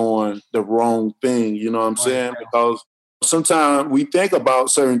without doing the wrong thing. You know what I'm saying? Because sometimes we think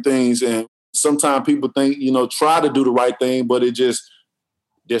about certain things, and sometimes people think, try to do the right thing, but it just,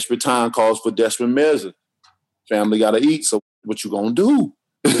 desperate time calls for desperate measure. Family got to eat, so what you gonna do?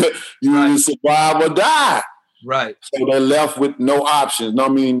 You either survive or die. Right. So they're left with no options.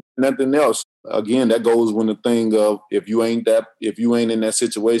 Nothing else. Again, that goes when the thing of if you ain't in that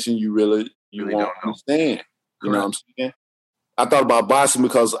situation, you really won't understand. You know what I'm saying? I thought about boxing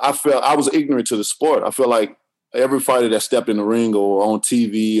because I felt I was ignorant to the sport. I feel like every fighter that stepped in the ring or on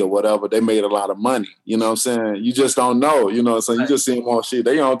TV or whatever, they made a lot of money. You know what I'm saying? You just don't know. You know what I'm saying? You just see them on shit.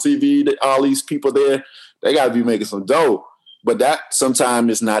 They on TV, all these people there, they got to be making some dough. But that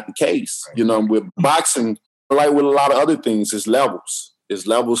sometimes is not the case. With boxing, like with a lot of other things, it's levels. It's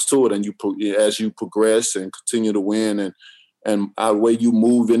levels to it. And as you progress and continue to win and the way you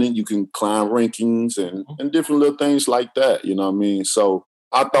move in it, you can climb rankings and different little things like that. You know what I mean? So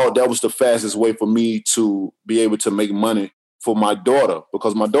I thought that was the fastest way for me to be able to make money for my daughter,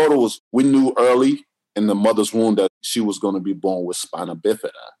 because my daughter we knew early in the mother's womb that she was going to be born with spina bifida.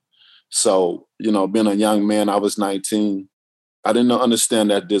 So, being a young man, I was 19. I didn't understand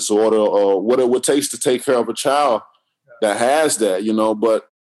that disorder or what it would take to take care of a child that has that, but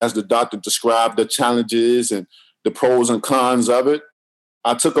as the doctor described the challenges and the pros and cons of it,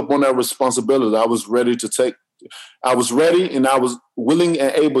 I took up on that responsibility. I was ready and I was willing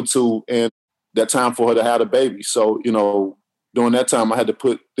and able to, and that time for her to have a baby. So, during that time I had to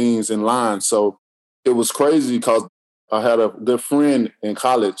put things in line. So it was crazy because I had a good friend in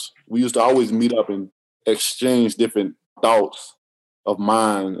college. We used to always meet up and exchange different thoughts of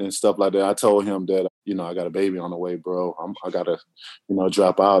mine and stuff like that. I told him that, I got a baby on the way, bro. I got to,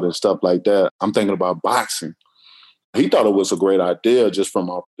 drop out and stuff like that. I'm thinking about boxing. He thought it was a great idea just from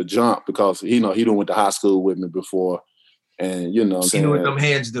the jump because, he done went to high school with me before. And, He knew what them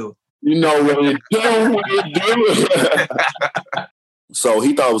hands do. You know what it do. So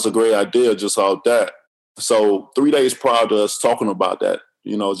he thought it was a great idea just all that. So 3 days prior to us talking about that,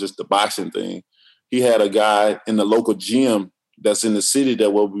 just the boxing thing, he had a guy in the local gym that's in the city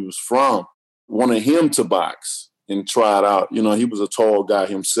that where we was from, wanted him to box and try it out. He was a tall guy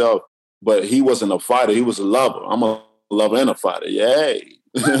himself, but he wasn't a fighter. He was a lover. I'm a lover and a fighter. Yay.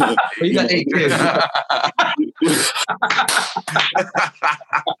 You got 8 kids.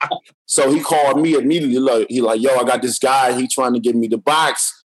 So he called me immediately. He like, yo, I got this guy. He trying to get me to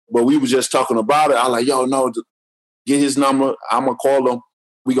box. But we were just talking about it. I like, yo, no, get his number. I'm going to call him.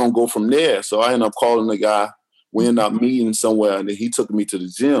 We going to go from there. So I ended up calling the guy. We ended up meeting somewhere, and then he took me to the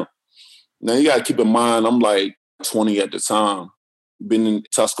gym. Now, you got to keep in mind, I'm like 20 at the time. Been in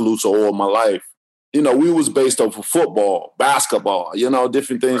Tuscaloosa all my life. We was based off of football, basketball,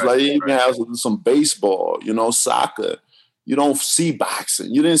 different things. Right, like even have some baseball, soccer. You don't see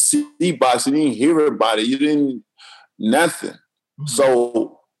boxing. You didn't see boxing. You didn't hear about it. You didn't, nothing. Mm-hmm.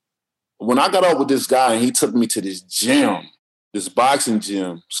 So when I got up with this guy and he took me to this gym, this boxing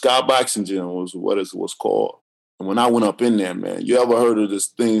gym, Sky Boxing Gym was what it was called. And when I went up in there, man, you ever heard of this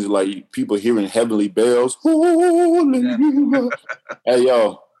things like people hearing heavenly bells? Hallelujah. Hey,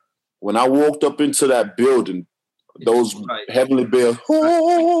 yo, when I walked up into that building, those heavenly bells,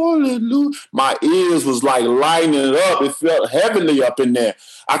 hallelujah, my ears was like lighting it up. It felt heavenly up in there.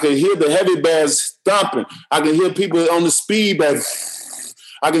 I could hear the heavy bells thumping. I could hear people on the speed bells.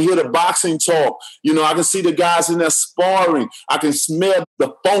 I can hear the boxing talk. I can see the guys in there sparring. I can smell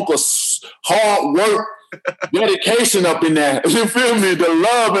the funk of hard work, dedication up in there. You feel me? The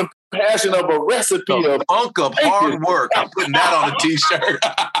love and passion of a recipe. The funk of hard work. I'm putting that on a T-shirt.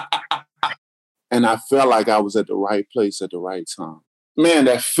 And I felt like I was at the right place at the right time. Man,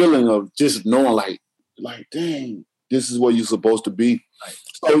 that feeling of just knowing like, dang, this is where you're supposed to be.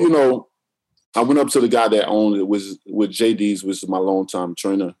 So, I went up to the guy that owned it, was with JD's, which is my longtime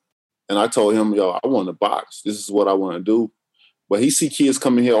trainer. And I told him, yo, I want to box. This is what I want to do. But he see kids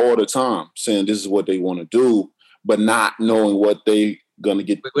coming here all the time saying this is what they want to do, but not knowing what they going to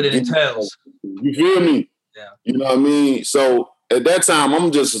get. What it entails. You feel me? Yeah. You know what I mean? So at that time, I'm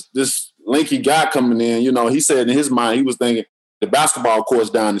just this lanky guy coming in. He said in his mind, he was thinking the basketball court's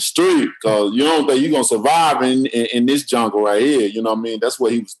down the street because you don't think you're going to survive in this jungle right here. You know what I mean? That's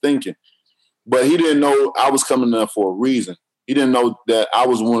what he was thinking. But he didn't know I was coming there for a reason. He didn't know that I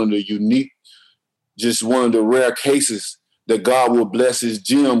was one of the unique, just one of the rare cases that God will bless his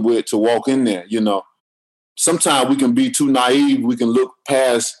gym with to walk in there, Sometimes we can be too naive. We can look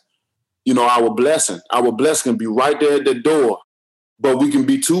past, our blessing. Our blessing can be right there at the door. But we can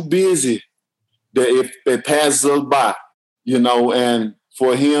be too busy that if it passes us by, and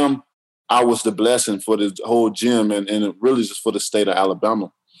for him, I was the blessing for the whole gym and really just for the state of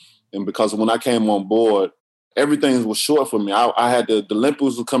Alabama. And because when I came on board, everything was short for me. I had the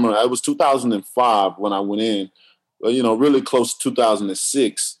Olympics were coming. It was 2005 when I went in, really close to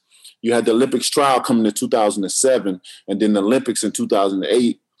 2006. You had the Olympics trial coming in 2007 and then the Olympics in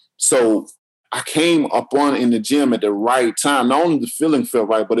 2008. So I came up on in the gym at the right time. Not only the feeling felt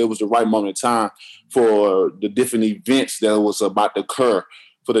right, but it was the right moment in time for the different events that was about to occur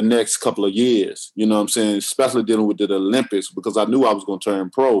for the next couple of years. You know what I'm saying? Especially dealing with the Olympics because I knew I was going to turn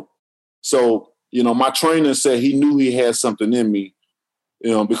pro. So, my trainer said he knew he had something in me,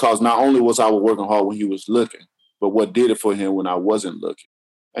 because not only was I working hard when he was looking, but what did it for him when I wasn't looking.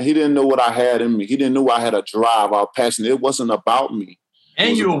 And he didn't know what I had in me. He didn't know I had a drive, I was passionate. It wasn't about me.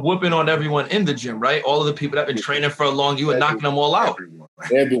 And you were whooping on everyone in the gym, right? All of the people that have been training for a long, you were knocking them all out.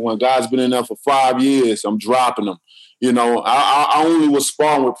 Everyone. God's been in there for 5 years. I'm dropping them. I only was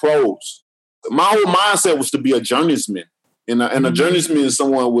sparring with pros. My whole mindset was to be a journeyman. And a journeyman is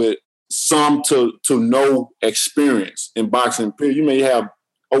someone with some to no experience in boxing. You may have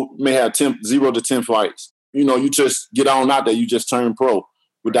 0 to 10 fights. You just get on out there. You just turn pro.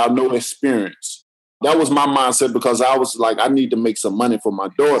 without no experience. That was my mindset because I was like, I need to make some money for my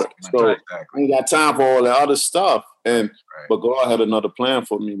daughter. So I ain't got time for all that other stuff. But God had another plan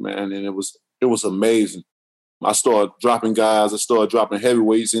for me, man. And it was amazing. I started dropping guys. I started dropping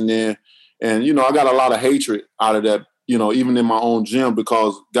heavyweights in there. And, I got a lot of hatred out of that, even in my own gym,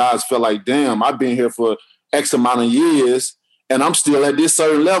 because guys felt like, damn, I've been here for X amount of years and I'm still at this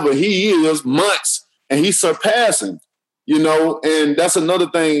certain level. He is months and he's surpassing, and that's another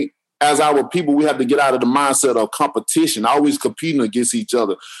thing. As our people, we have to get out of the mindset of competition, always competing against each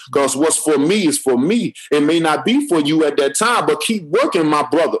other. Because what's for me is for me. It may not be for you at that time, but keep working, my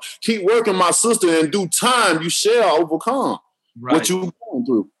brother. Keep working, my sister. In due time, you shall overcome what you're going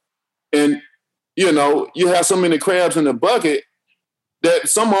through. And, you have so many crabs in the bucket that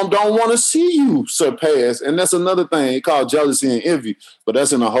some of them don't want to see you surpass. And that's another thing called jealousy and envy. But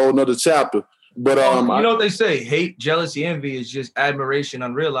that's in a whole nother chapter. But you know what they say? Hate, jealousy, envy is just admiration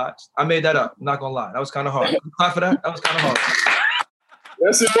unrealized. I made that up. I'm not gonna lie. That was kind of hard. Clap for that. That was kind of hard.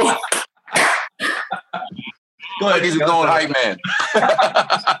 That's it. Go ahead. He's a going hype man.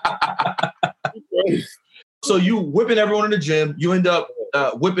 So you whipping everyone in the gym. You end up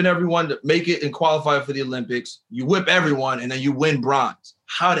whipping everyone to make it and qualify for the Olympics. You whip everyone and then you win bronze.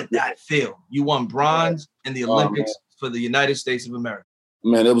 How did that feel? You won bronze in the Olympics for the United States of America.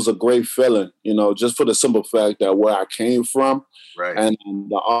 Man, it was a great feeling, just for the simple fact that where I came from and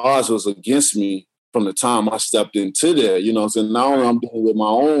the odds was against me from the time I stepped into there, So now I'm dealing with my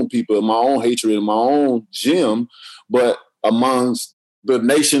own people, my own hatred in my own gym, but amongst the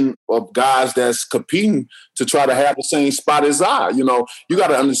nation of guys that's competing to try to have the same spot as I, you got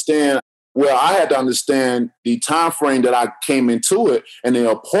to understand. Well, I had to understand the time frame that I came into it and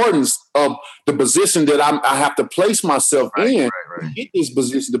the importance of the position that I have to place myself in to get this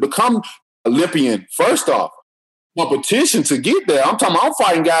position, to become Olympian. First off, competition to get there. I'm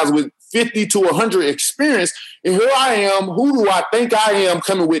fighting guys with 50 to 100 experience. And here I am. Who do I think I am,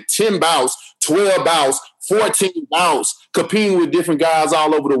 coming with 10 bouts, 12 bouts, 14 bouts, competing with different guys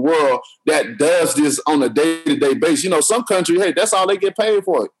all over the world that does this on a day-to-day basis. Some country, hey, that's all they get paid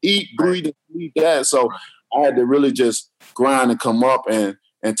for. Eat, breathe, and eat that. So I had to really just grind and come up and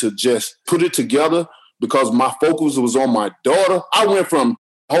to just put it together because my focus was on my daughter. I went from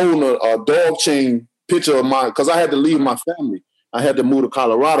holding a dog chain picture of mine because I had to leave my family. I had to move to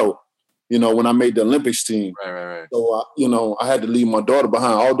Colorado, when I made the Olympics team. Right. So, I had to leave my daughter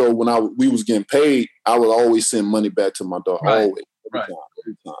behind. Although when we was getting paid, I would always send money back to my daughter. Always. Every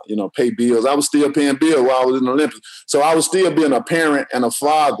time. Pay bills. I was still paying bills while I was in the Olympics. So I was still being a parent and a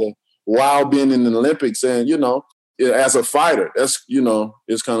father while being in the Olympics. And, as a fighter, that's,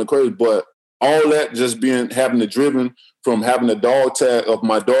 it's kind of crazy. But all that just having the driven from having the dog tag of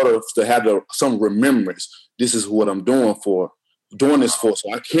my daughter to have some remembrance. This is what I'm doing this for,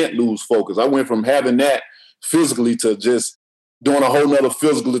 so I can't lose focus. I went from having that physically to just doing a whole nother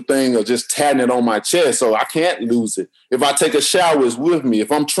physical thing of just tatting it on my chest, so I can't lose it. If I take a shower, it's with me.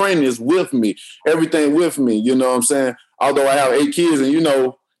 If I'm training, it's with me. Everything with me, you know what I'm saying? Although I have 8 kids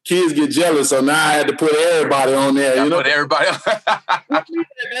and, kids get jealous, so now I had to put everybody on there. Put everybody on.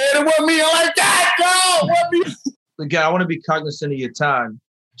 It wasn't me like that, girl. Again, I want to be cognizant of your time.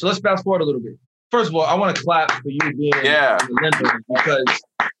 So let's fast forward a little bit. First of all, I want to clap for you being in the Olympics because,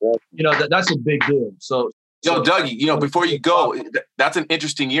 that's a big deal. So, Dougie, before you go, that's an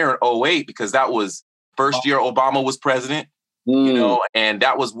interesting year in 2008 because that was first year Obama was president, and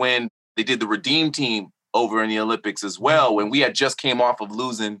that was when they did the Redeem Team over in the Olympics as well, when we had just came off of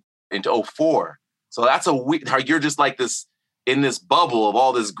losing into 2004. So that's how you're just like this in this bubble of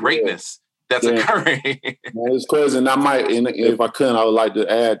all this greatness. That's occurring. Man, it's crazy. And if I could, I would like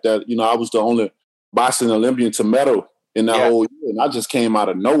to add that, I was the only boxing Olympian to medal in that whole year. And I just came out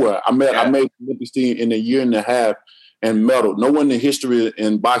of nowhere. I made the Olympics team in a year and a half and medal. No one in history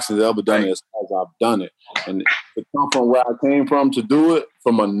in boxing has ever done it as I've done it. And to come from where I came from to do it,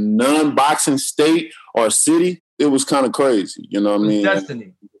 from a non-boxing state or city, it was kind of crazy. You know what I mean?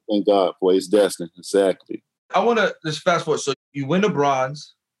 Destiny. Thank God for his destiny. Exactly. I want to just fast forward. So you win the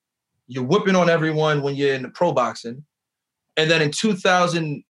bronze. You're whipping on everyone when you're in the pro boxing. And then in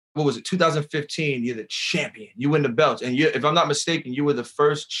 2015, you're the champion. You win the belts. And if I'm not mistaken, you were the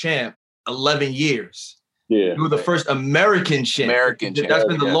first champ 11 years. Yeah. You were the first American champ. That's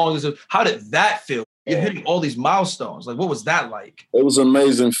been the longest. How did that feel? You're hitting all these milestones. Like, what was that like? It was an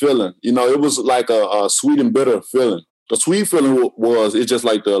amazing feeling. It was like a sweet and bitter feeling. The sweet feeling it's just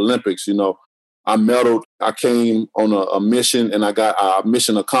like the Olympics, I medaled. I came on a mission and I got a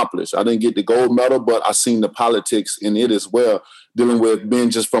mission accomplished. I didn't get the gold medal, but I seen the politics in it as well, dealing with being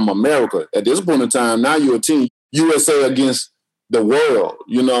just from America. At this point in time, now you're a team, USA against the world,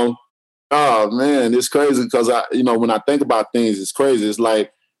 you know. Oh man, it's crazy because when I think about things, it's crazy. It's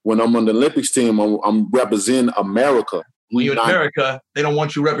like when I'm on the Olympics team, I'm representing America. When you're in America, they don't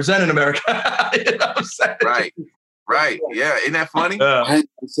want you representing America. You know what I'm saying? Right. Yeah. Isn't that funny? I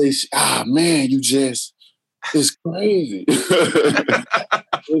say, man, it's crazy.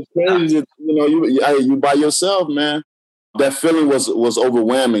 It's crazy. You by yourself, man. That feeling was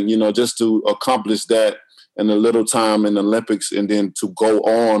overwhelming, just to accomplish that in a little time in the Olympics and then to go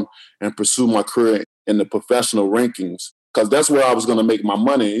on and pursue my career in the professional rankings. Because that's where I was going to make my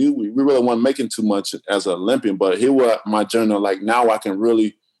money. We really weren't making too much as an Olympian, but here was my journey. Like now I can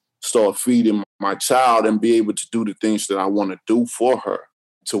really start feeding my child and be able to do the things that I want to do for her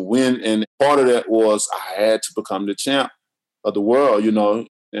to win. And part of that was I had to become the champ of the world,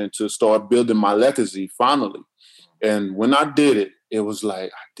 and to start building my legacy finally. And when I did it, it was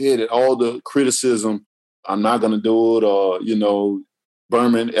like I did it. All the criticism, I'm not going to do it, or,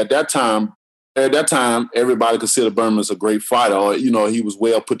 Berman, at that time, everybody considered Berman as a great fighter. Or, he was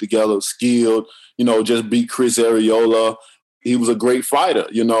well put together, skilled, just beat Chris Arreola. He was a great fighter,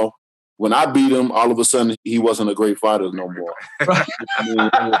 When I beat him, all of a sudden, he wasn't a great fighter no more. I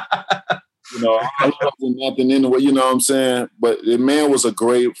wasn't nothing anyway, you know what I'm saying? But the man was a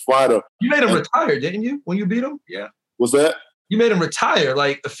great fighter. You made him retire, didn't you, when you beat him? Yeah. Was that? You made him retire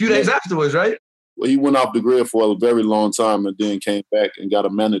like a few days afterwards, right? Well, he went off the grid for a very long time and then came back and got a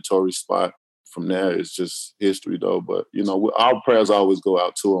mandatory spot. From there, it's just history, though. But, our prayers always go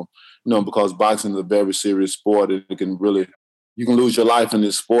out to him, because boxing is a very serious sport. And you can lose your life in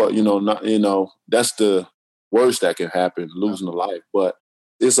this sport, that's the worst that can happen, losing a life. But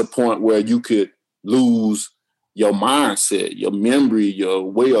it's a point where you could lose your mindset, your memory, your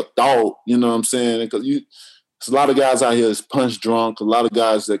way of thought, you know what I'm saying? Because there's a lot of guys out here that's punch drunk, a lot of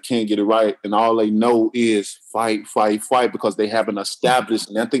guys that can't get it right, and all they know is fight, fight, fight, because they haven't established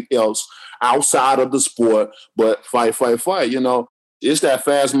nothing else outside of the sport but fight, fight, fight. It's that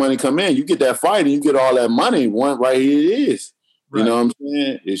fast money come in. You get that fight and you get all that money. One right here it is. Right. You know what I'm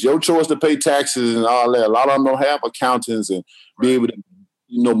saying? It's your choice to pay taxes and all that. A lot of them don't have accountants and be able to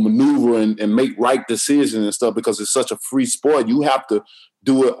maneuver and make right decisions and stuff because it's such a free sport. You have to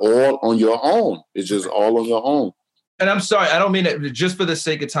do it all on your own. It's just all on your own. And I'm sorry, I don't mean it just for the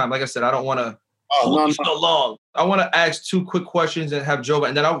sake of time. Like I said, I don't want to hold you so long. I want to ask two quick questions and have Joe,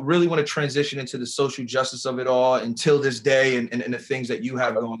 and then I really want to transition into the social justice of it all until this day and the things that you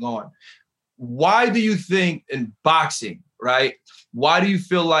have going on. Why do you think in boxing, right? Why do you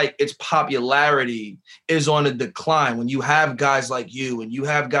feel like its popularity is on a decline when you have guys like you and you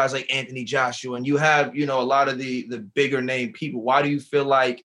have guys like Anthony Joshua and you have, a lot of the bigger name people? Why do you feel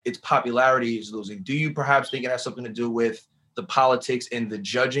like its popularity is losing? Do you perhaps think it has something to do with the politics and the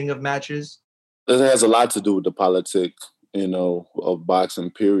judging of matches? It has a lot to do with the politics, of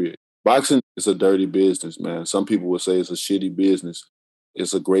boxing, period. Boxing is a dirty business, man. Some people would say it's a shitty business.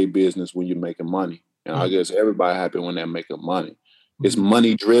 It's a great business when you're making money. And I guess everybody happy when they're making money. It's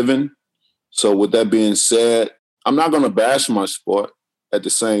money driven. So with that being said, I'm not going to bash my sport at the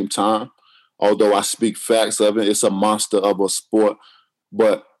same time. Although I speak facts of it, it's a monster of a sport.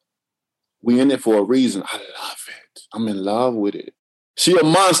 But we in it for a reason. I love it. I'm in love with it. She a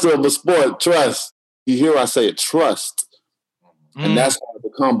monster of a sport. Trust. You hear I say it, trust. And that's hard to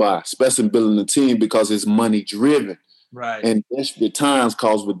come by, especially in building a team because it's money driven. Right. And desperate times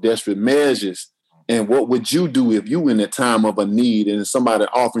calls for desperate measures. And what would you do if you in a time of a need and somebody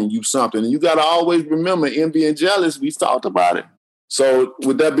offering you something? And you got to always remember envy and jealous. We talked about it. So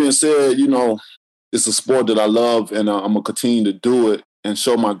with that being said, it's a sport that I love and I'm going to continue to do it and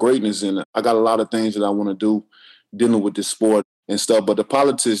show my greatness in it. I got a lot of things that I want to do dealing with this sport and stuff, but the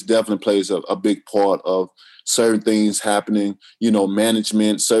politics definitely plays a big part of certain things happening,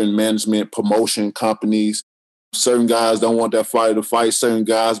 certain management, promotion companies. Certain guys don't want that fighter to fight certain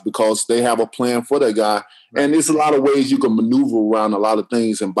guys because they have a plan for that guy. And there's a lot of ways you can maneuver around a lot of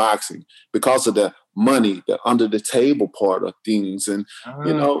things in boxing because of the money, the under the table part of things. And,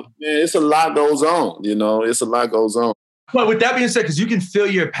 it's a lot goes on, it's a lot goes on. But with that being said, because you can feel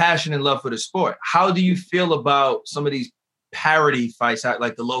your passion and love for the sport, how do you feel about some of these parody fights,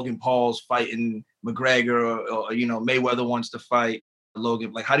 like the Logan Pauls fighting McGregor or Mayweather wants to fight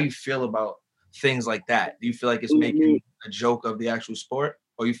Logan? Like, how do you feel about things like that? Do you feel like it's making a joke of the actual sport,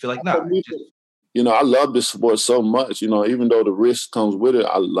 or you feel like no? I love this sport so much. Even though the risk comes with it,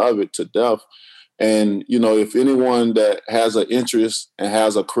 I love it to death. And if anyone that has an interest and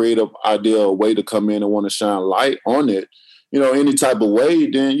has a creative idea or way to come in and want to shine light on it, any type of way,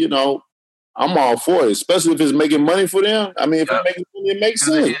 then I'm all for it. Especially if it's making money for them. I mean, if it's making money, it makes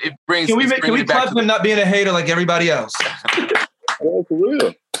sense. Can we clap him not being a hater like everybody else? For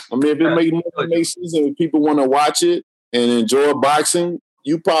real. I mean, if it makes sense and if people want to watch it and enjoy boxing,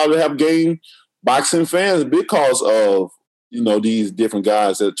 you probably have gained boxing fans because of, these different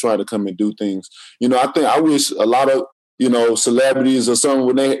guys that try to come and do things. I wish a lot of, celebrities or something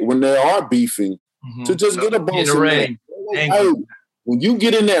when they are beefing to just get a boxing ring. When you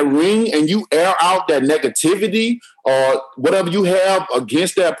get in that ring and you air out that negativity or whatever you have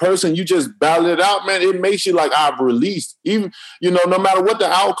against that person, you just battle it out, man. It makes you like, I've released. Even, no matter what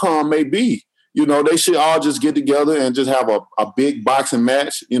the outcome may be, they should all just get together and just have a big boxing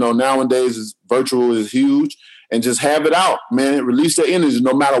match. Nowadays virtual is huge, and just have it out, man. Release the energy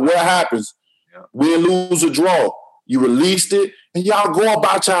no matter what happens. Yeah. Win, lose, or draw. You released it, and y'all go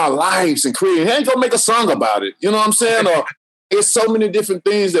about your lives and create. Hey, go make a song about it. You know what I'm saying? Or it's so many different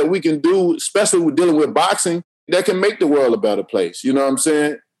things that we can do, especially with dealing with boxing, that can make the world a better place. You know what I'm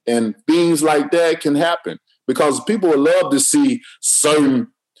saying? And things like that can happen because people would love to see certain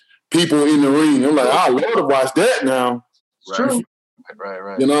people in the ring. I'm like, I'd love to watch that now. It's true.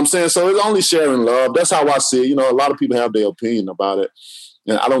 Right. You know what I'm saying? So it's only sharing love. That's how I see it. A lot of people have their opinion about it.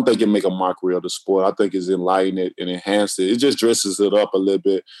 And I don't think it make a mockery of the sport. I think it's enlighten it and enhance it. It just dresses it up a little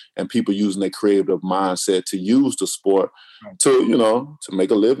bit, and people using their creative mindset to use the sport to make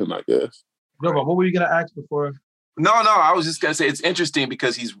a living, I guess. No, but what were you going to ask before? No, I was just going to say it's interesting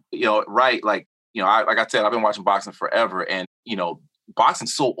because he's, right. Like, like I said, I've been watching boxing forever, and,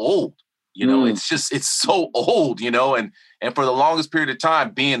 boxing's so old. It's so old, and for the longest period of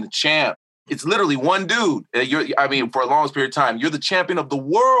time being the champ, it's literally one dude. For the longest period of time, you're the champion of the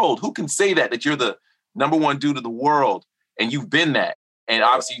world. Who can say that you're the number one dude of the world and you've been that? And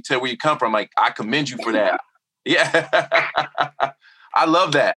obviously you tell where you come from. Like, I commend you for that. Yeah. I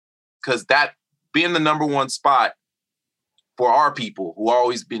love that because that being the number one spot for our people who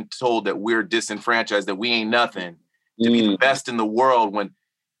always been told that we're disenfranchised, that we ain't nothing, to be the best in the world when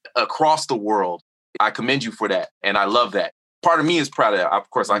across the world. I commend you for that. And I love that. Part of me is proud of that. Of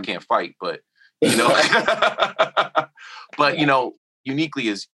course, I can't fight, but, but, uniquely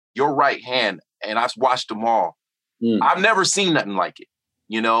is your right hand. And I've watched them all. I've never seen nothing like it.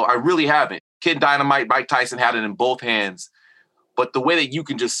 I really haven't. Kid Dynamite, Mike Tyson had it in both hands. But the way that you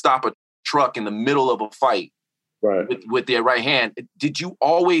can just stop a truck in the middle of a fight with their right hand, did you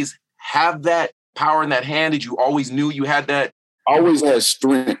always have that power in that hand? Did you always knew you had that? I always had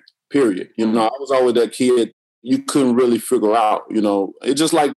strength, period. I was always that kid you couldn't really figure out, It's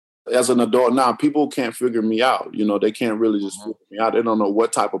just like as an adult now, people can't figure me out. They can't really just figure me out. They don't know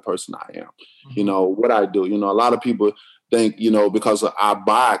what type of person I am, what I do. A lot of people think, because I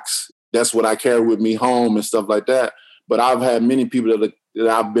box, that's what I carry with me home and stuff like that. But I've had many people that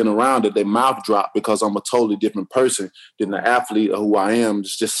I've been around that their mouth dropped because I'm a totally different person than the athlete or who I am.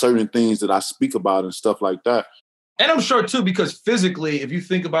 It's just certain things that I speak about and stuff like that. And I'm sure, too, because physically, if you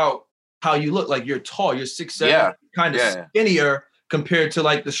think about how you look, like you're tall, you're 6'7", kind of skinnier compared to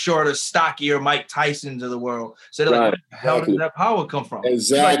like the shorter, stockier Mike Tysons of the world. So they're like, where the hell did that power come from?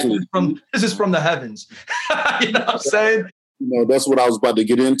 Exactly. Like, this is from the heavens. You know what I'm saying? That's what I was about to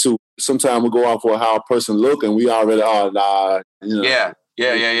get into. Sometimes we go off for how a person look and we already are, Yeah.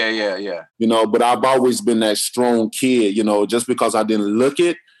 But I've always been that strong kid, just because I didn't look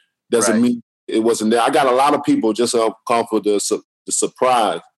it doesn't mean it wasn't there. I got a lot of people just off for the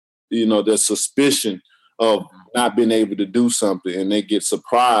surprise, the suspicion of not being able to do something, and they get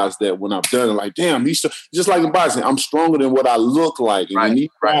surprised that when I've done it, like, damn, he's just like in boxing, I'm stronger than what I look like. And when these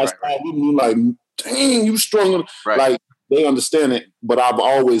guys start with me, like, dang, you stronger. Like, they understand it, but I've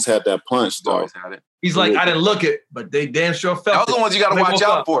always had that punch, though. Always had it. He's like, I didn't look it, but they damn sure felt it. Those are the ones you got to watch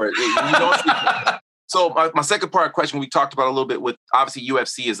out for. So my second part of the question, we talked about a little bit with, obviously,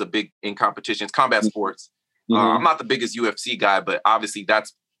 UFC is a big in competition. It's combat sports. I'm not the biggest UFC guy, but obviously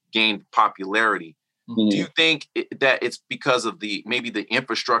that's gained popularity. Do you think that it's because of maybe the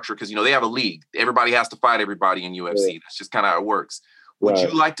infrastructure? Because, they have a league. Everybody has to fight everybody in UFC. That's just kind of how it works. Would you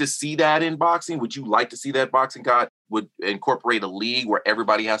like to see that in boxing? Would you like to see that boxing God would incorporate a league where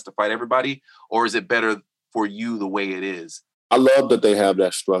everybody has to fight everybody? Or is it better for you the way it is? I love that they have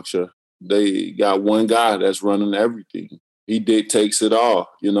that structure. They got one guy that's running everything. He dictates it all,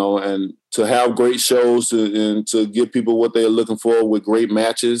 and to have great shows and to give people what they're looking for with great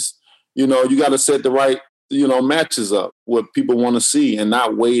matches, you got to set the right, matches up, what people want to see and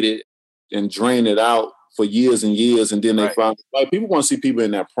not wait it and drain it out for years and years. And then they find, like, people want to see people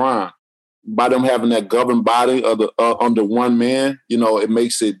in their prime. By them having that governed body of under one man, it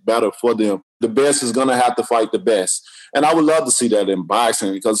makes it better for them. The best is going to have to fight the best. And I would love to see that in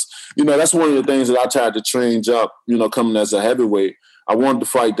boxing because, that's one of the things that I tried to change up, coming as a heavyweight. I wanted to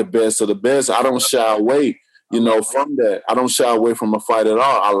fight the best of the best. I don't shy away. From that. I don't shy away from a fight at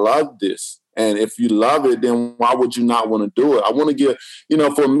all. I love this. And if you love it, then why would you not want to do it? I want to give,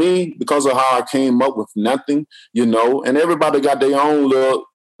 for me, because of how I came up with nothing, and everybody got their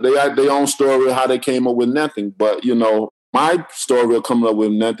own story of how they came up with nothing. But, my story of coming up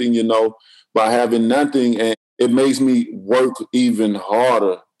with nothing, by having nothing, and it makes me work even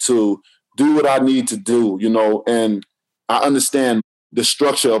harder to do what I need to do, and I understand the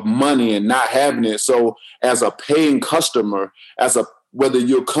structure of money and not having it. So as a paying customer, whether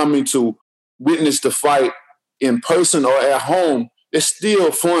you're coming to witness the fight in person or at home, it's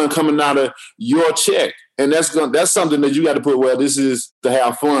still fun coming out of your check. And that's something that you got to put, well, this is the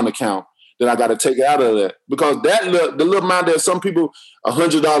have fun account that I got to take out of that. Because the little amount that some people,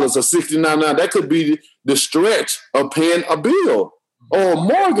 $100 or $69, that could be the stretch of paying a bill or a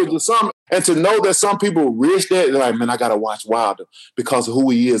mortgage or something. And to know that some people risk that, they're like, man, I got to watch Wilder because of who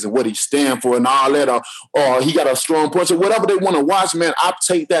he is and what he stands for and all that, or he got a strong punch or whatever they want to watch, man, I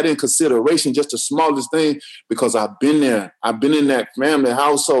take that in consideration, just the smallest thing, because I've been there. I've been in that family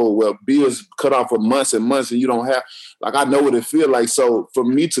household where bills cut off for months and months and you don't have, I know what it feels like. So for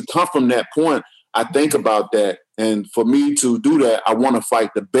me to come from that point, I think about that. And for me to do that, I want to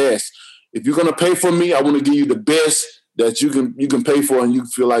fight the best. If you're going to pay for me, I want to give you the best that you can pay for and you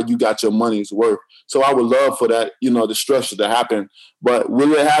feel like you got your money's worth. So I would love for that, the structure to happen. But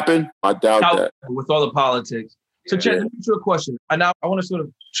will it happen? I doubt that. With all the politics. So, Chet, let me ask you a question. And now I want to sort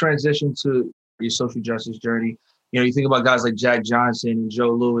of transition to your social justice journey. You think about guys like Jack Johnson and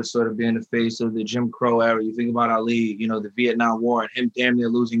Joe Louis sort of being the face of the Jim Crow era. You think about Ali, the Vietnam War and him damn near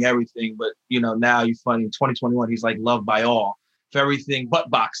losing everything. But, now you find in 2021, he's like loved by all for everything but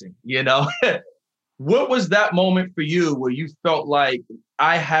boxing, What was that moment for you where you felt like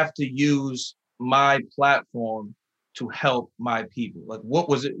I have to use my platform to help my people? Like, what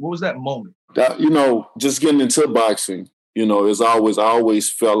was it? What was that moment? Just getting into boxing, I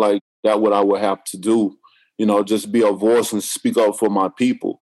always felt like that what I would have to do, just be a voice and speak up for my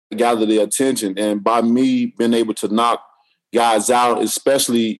people, gather their attention. And by me being able to knock guys out,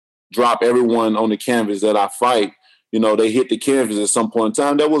 especially drop everyone on the canvas that I fight, they hit the canvas at some point in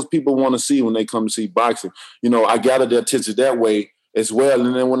time. That was people want to see when they come to see boxing. I gather their attention that way as well.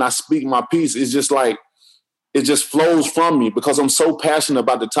 And then when I speak my piece, it's just like, it just flows from me because I'm so passionate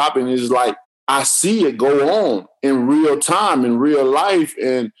about the topic. And it's like, I see it go on in real time, in real life,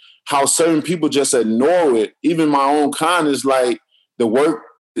 and how certain people just ignore it. Even my own kind is like, the work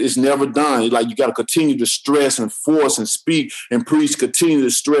is never done. Like, you got to continue to stress and force and speak and preach, continue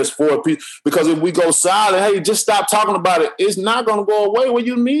to stress for people. Because if we go silent, hey, just stop talking about it, it's not going to go away. What do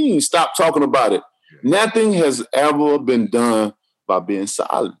you mean, stop talking about it? Nothing has ever been done by being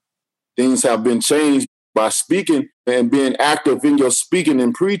silent. Things have been changed by speaking and being active in your speaking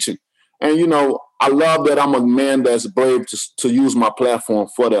and preaching. And, I love that I'm a man that's brave to use my platform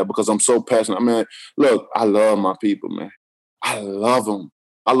for that because I'm so passionate. I mean, look, I love my people, man. I love them.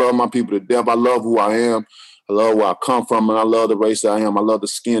 I love my people to death. I love who I am. I love where I come from, and I love the race that I am. I love the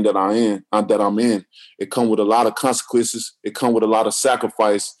skin that I'm in. It comes with a lot of consequences. It comes with a lot of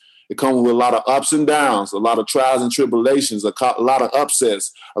sacrifice. It comes with a lot of ups and downs, a lot of trials and tribulations, a lot of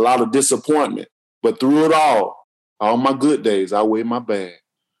upsets, a lot of disappointment. But through it all my good days outweigh my bad.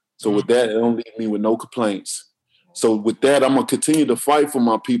 So with that, it don't leave me with no complaints. So with that, I'm going to continue to fight for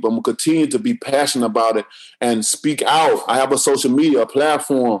my people. I'm going to continue to be passionate about it and speak out. I have a social media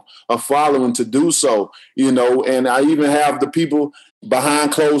platform, a following to do so, and I even have the people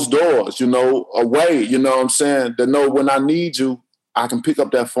behind closed doors, away, what I'm saying, that know when I need you, I can pick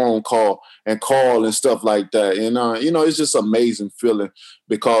up that phone call and stuff like that. And, it's just an amazing feeling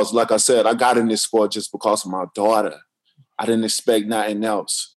because, like I said, I got in this sport just because of my daughter. I didn't expect nothing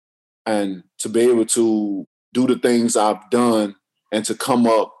else. And to be able to do the things I've done and to come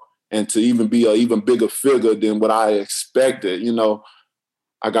up and to even be an even bigger figure than what I expected,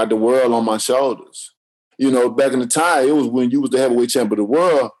 I got the world on my shoulders. Back in the time, it was when you was the heavyweight champion of the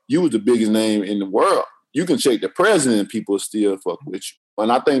world, you was the biggest name in the world. You can check the president and people still fuck with you.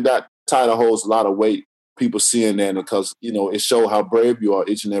 And I think that title holds a lot of weight, people seeing that because, it shows how brave you are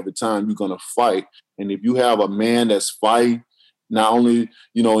each and every time you're going to fight. And if you have a man that's fighting, not only,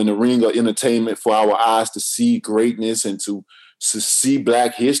 in the ring of entertainment for our eyes to see greatness and to see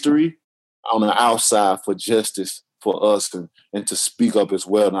Black history, on the outside for justice for us and to speak up as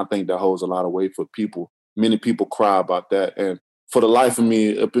well. And I think that holds a lot of weight for people. Many people cry about that. And for the life of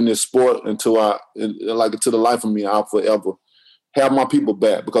me, up in this sport, until the life of me, I'll forever have my people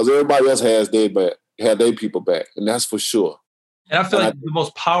back because everybody else had their people back. And that's for sure. And I feel like the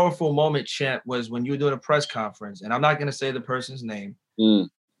most powerful moment, Champ, was when you were doing a press conference, and I'm not going to say the person's name,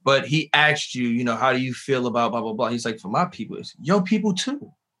 but he asked you, you know, how do you feel about blah, blah, blah. He's like, for my people, it's your people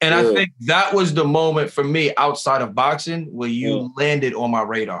too. And I think that was the moment for me outside of boxing where you landed on my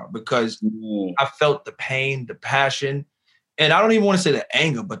radar, because I felt the pain, the passion, and I don't even want to say the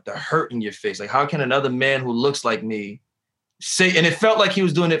anger, but the hurt in your face. Like, how can another man who looks like me say, and it felt like he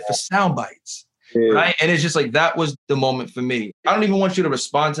was doing it for sound bites, right? And it's just like, that was the moment for me. I don't even want you to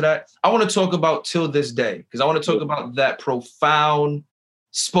respond to that. I want to talk about Till This Day, because I want to talk about that profound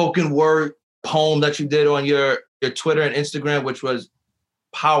spoken word poem that you did on your Twitter and Instagram, which was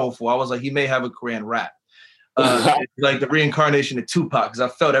powerful. I was like, he may have a career in rap. Like the reincarnation of Tupac, because I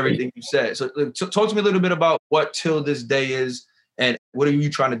felt everything you said. So talk to me a little bit about what Till This Day is, and what are you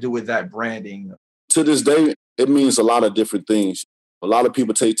trying to do with that branding? To this day, it means a lot of different things. A lot of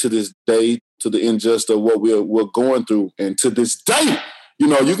people take to this day to the injustice of what we're going through. And to this day, you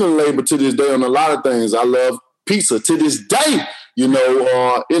know, you can label to this day on a lot of things. I love pizza to this day, you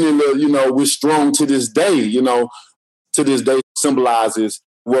know, we're strong to this day, you know. To this day symbolizes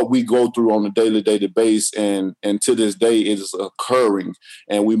what we go through on a daily basis, and to this day it is occurring.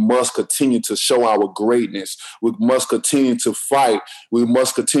 And we must continue to show our greatness. We must continue to fight. We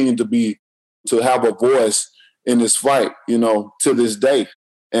must continue to have a voice in this fight, you know, to this day.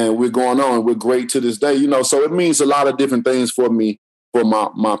 And we're going on. We're great to this day, you know. So it means a lot of different things for me, for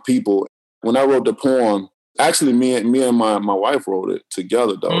my people. When I wrote the poem, actually, me and my wife wrote it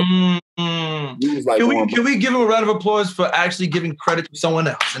together, though. Mm-hmm. Like, can we give him a round of applause for actually giving credit to someone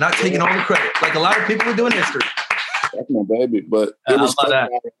else and not taking all the credit, like a lot of people are doing history? That's my baby, but it was how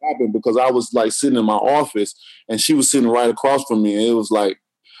it happened, because I was like sitting in my office and she was sitting right across from me, and it was like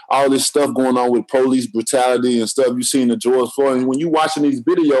all this stuff going on with police brutality and stuff you see in the George Floyd. And when you watching these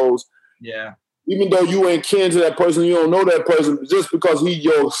videos, even though you ain't kin to that person, you don't know that person, just because he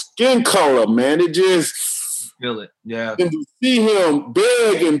your skin color, man, it just feel it. Yeah. And to see him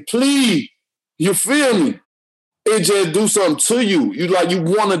beg and plead, you feel me? It just do something to you. You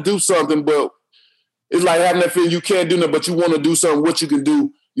want to do something, but it's like having that feeling you can't do nothing, but you want to do something, what you can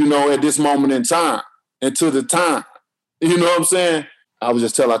do, you know, at this moment in time, and to the time. You know what I'm saying?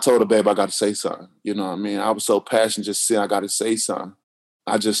 I told her, babe, I got to say something. You know what I mean? I was so passionate just saying I got to say something.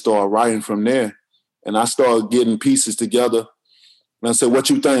 I just started writing from there. And I started getting pieces together. And I said,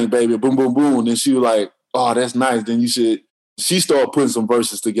 what you think, baby? Boom, boom, boom. And then she was like, oh, that's nice. Then she started putting some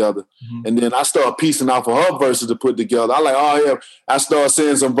verses together. Mm-hmm. And then I started piecing off of her verses to put together. I like, oh, yeah. I started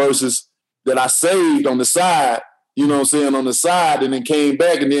saying some verses that I saved on the side, you know what I'm saying, on the side, and then came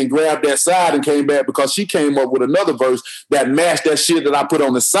back and then grabbed that side and came back because she came up with another verse that matched that shit that I put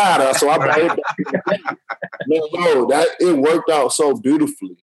on the side. So I brought it back. It worked out so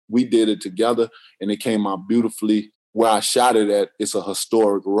beautifully. We did it together and it came out beautifully. Where I shot it at, it's a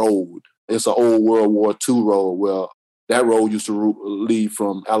historic road. It's an old World War II road where that road used to lead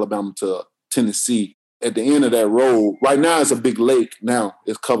from Alabama to Tennessee. At the end of that road, right now it's a big lake. Now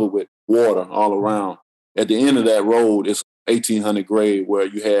it's covered with water all around. At the end of that road, it's 1800 grade where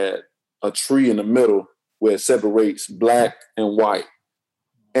you had a tree in the middle where it separates black and white.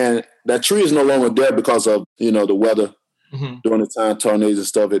 And that tree is no longer there because of, you know, the weather. Mm-hmm. During the time tornadoes and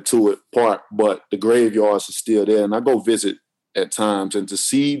stuff at Tuitt Park, but the graveyards are still there. And I go visit at times, and to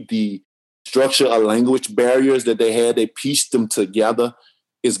see the structure of language barriers that they had, they pieced them together,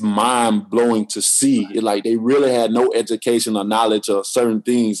 is mind-blowing to see. They really had no education or knowledge of certain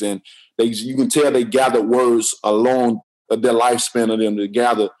things, and you can tell they gathered words along their lifespan of them to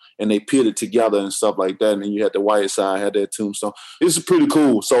gather, and they put it together and stuff like that. And then you had the white side, had that tombstone. It's pretty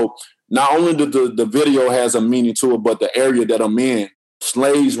cool. So not only the video has a meaning to it, but the area that I'm in,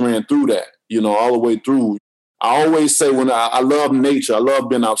 slaves ran through that, you know, all the way through. I always say when I love nature, I love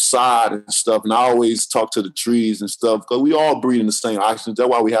being outside and stuff, and I always talk to the trees and stuff because we all breathe in the same oxygen. That's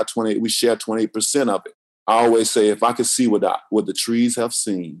why we share 28% of it. I always say if I could see what the trees have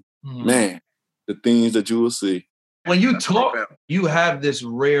seen, man, the things that you will see. When you talk, you have this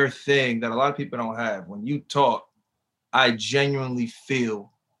rare thing that a lot of people don't have. When you talk, I genuinely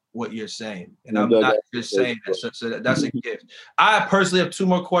feel what you're saying. And I'm not just saying that. So that's a gift. I personally have two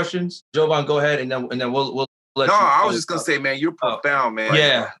more questions. Jovan, go ahead, and then we'll let you. No, I was just gonna say, man, you're profound, man.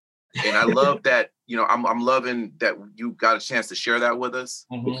 Yeah. And I love that, you know, I'm loving that you got a chance to share that with us,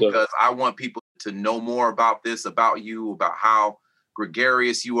 because I want people to know more about this, about you, about how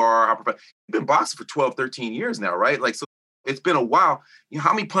gregarious you are. You've been boxing for 12, 13 years now, right? Like, so it's been a while. You know,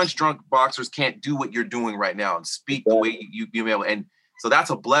 how many punch drunk boxers can't do what you're doing right now and speak the way you've been able? And so that's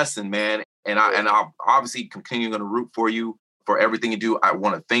a blessing, man. And I'll obviously continue going to root for you for everything you do. I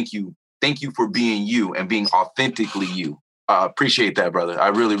want to thank you. Thank you for being you and being authentically you. Appreciate that, brother. I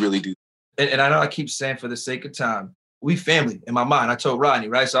really, really do. And I know I keep saying for the sake of time, we family in my mind. I told Rodney,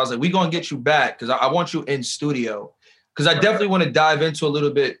 right? So I was like, we're going to get you back because I want you in studio. Because I definitely want to dive into a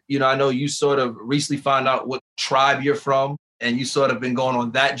little bit. You know, I know you sort of recently found out what tribe you're from and you sort of been going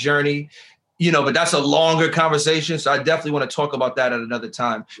on that journey, you know, but that's a longer conversation. So I definitely want to talk about that at another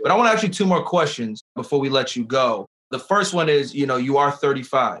time. But I want to ask you 2 more questions before we let you go. The first one is, you know, you are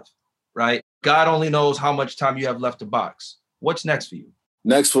 35, right? God only knows how much time you have left to box. What's next for you?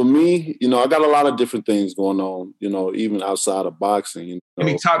 Next for me, you know, I got a lot of different things going on, you know, even outside of boxing. You know. Give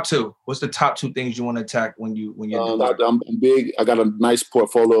me top 2. What's the top 2 things you want to attack when you're I'm big. I got a nice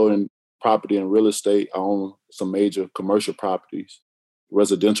portfolio in property and real estate. I own some major commercial properties,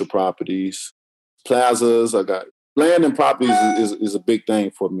 residential properties, plazas. I got land and properties is a big thing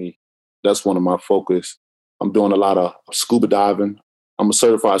for me. That's one of my focus. I'm doing a lot of scuba diving. I'm a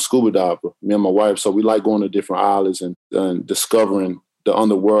certified scuba diver, me and my wife. So we like going to different islands and discovering the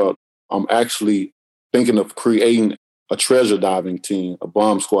underworld. I'm actually thinking of creating a treasure diving team, a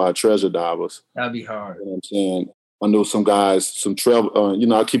bomb squad treasure divers. That'd be hard. You know what I'm saying? I know some guys, some travel, you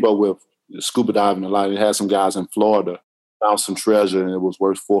know, I keep up with scuba diving a lot. It had some guys in Florida, found some treasure and it was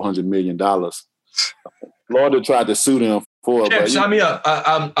worth $400 million. Florida tried to sue them for it. Yeah, sign me up.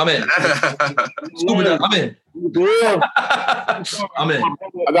 I'm in. Scuba diving, I'm in. Yeah. I'm in.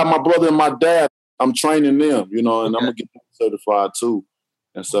 I got my brother and my dad. I'm training them, you know, and I'm going to get them certified too.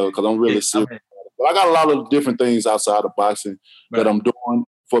 And so, because I'm really serious. But I got a lot of different things outside of boxing that I'm doing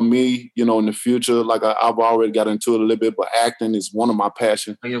for me, you know, in the future. Like I've already got into it a little bit, but acting is one of my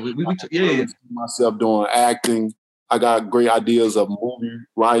passions. Yeah. Myself doing acting. I got great ideas of movie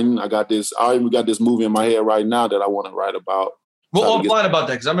writing. I even got this movie in my head right now that I want to write about. We're offline about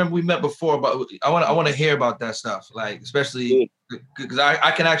that because I remember we met before, but I want to hear about that stuff, like especially because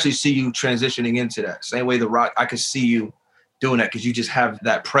I can actually see you transitioning into that same way The Rock. I can see you doing that because you just have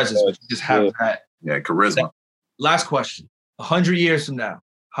that presence, but you just have that charisma. Last question: 100 years from now,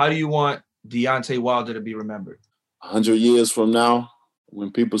 how do you want Deontay Wilder to be remembered? 100 years from now,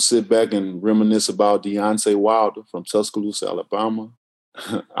 when people sit back and reminisce about Deontay Wilder from Tuscaloosa, Alabama,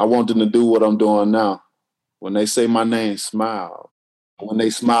 I want them to do what I'm doing now. When they say my name, smile. When they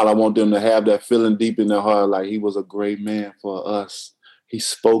smile, I want them to have that feeling deep in their heart like he was a great man for us. He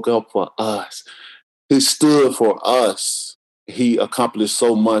spoke up for us. He stood for us. He accomplished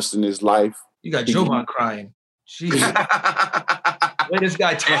so much in his life. You got Jovan crying. Jeez. Wait, this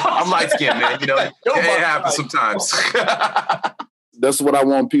guy talks. I'm light-skinned, man. You know, it happens sometimes. That's what I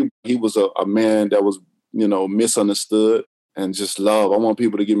want people. He was a man that was, you know, misunderstood and just love. I want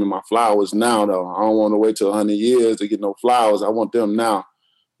people to give me my flowers now, though. I don't want to wait till 100 years to get no flowers. I want them now.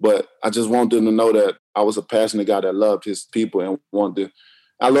 But I just want them to know that I was a passionate guy that loved his people and wanted to.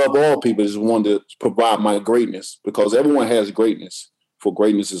 I love all people, just wanted to provide my greatness because everyone has greatness. For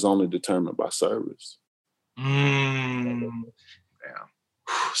greatness is only determined by service. Yeah.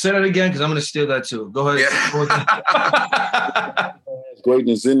 Say that again because I'm going to steal that too. Go ahead. Yeah.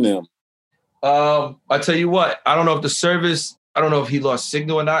 Greatness in them. I tell you what, I don't know if the service, I don't know if he lost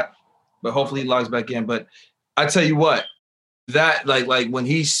signal or not, but hopefully he logs back in. But I tell you what, that like when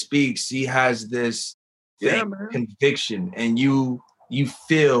he speaks, he has this conviction and you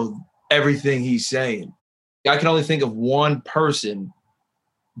feel everything he's saying. I can only think of one person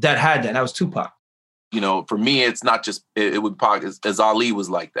that had that. And that was Tupac. You know, for me, it's not just, it would probably, as Ali was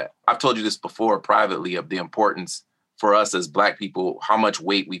like that. I've told you this before privately of the importance for us as Black people, how much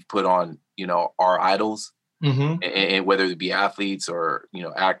weight we've put on, you know, our idols, and whether it be athletes or, you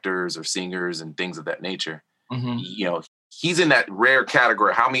know, actors or singers and things of that nature. You know, he's in that rare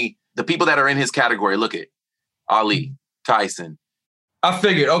category. The people that are in his category, look at Ali, Tyson. I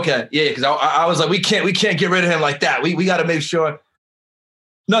figured, okay, yeah, because I was like, we can't get rid of him like that. We got to make sure.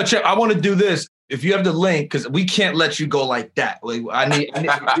 No, Chip, I want to do this. If you have the link, because we can't let you go like that. Like I need you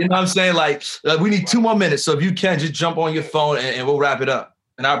know what I'm saying? Like we need 2 more minutes. So if you can, just jump on your phone and we'll wrap it up.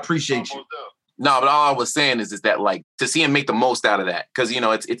 And I appreciate you. No, but all I was saying is that like to see him make the most out of that, because you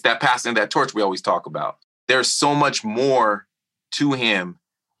know it's that passing of that torch we always talk about. There's so much more to him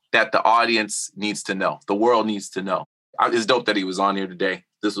that the audience needs to know, the world needs to know. It's dope that he was on here today.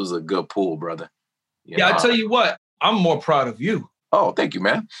 This was a good pool, brother. I tell you what, I'm more proud of you. Oh, thank you,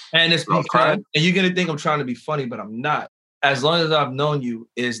 man. And it's because, and you're gonna think I'm trying to be funny, but I'm not. As long as I've known you,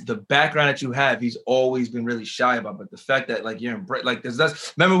 is the background that you have. He's always been really shy about, but the fact that like you're like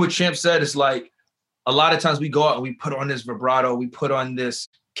that's. Remember what Champ said? It's like a lot of times we go out and we put on this vibrato, we put on this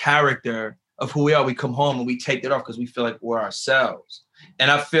character of who we are. We come home and we take it off because we feel like we're ourselves. And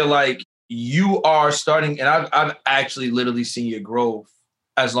I feel like you are starting, and I've actually literally seen your growth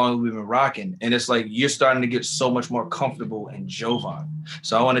as long as we've been rocking. And it's like you're starting to get so much more comfortable in Jovan.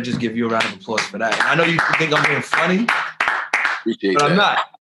 So I want to just give you a round of applause for that. I know you think I'm being funny, Appreciate but that. I'm not.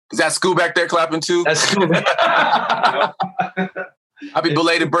 Is that Scoob back there clapping too? That's cool. Happy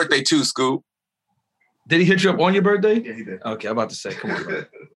belated birthday too, Scoob. Did he hit you up on your birthday? Yeah, he did. Okay, I'm about to say, come on, bro.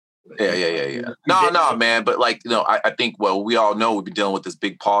 Yeah. No, man. But like, I think, well, we all know we've been dealing with this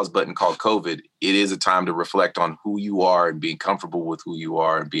big pause button called COVID. It is a time to reflect on who you are and being comfortable with who you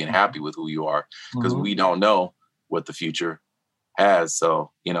are and being happy with who you are, because we don't know what the future has.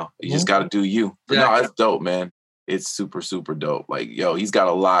 So, you just got to do you. But no, it's dope, man. It's super, super dope. Like, yo, he's got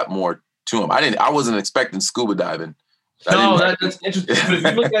a lot more to him. I wasn't expecting scuba diving. No, that's interesting.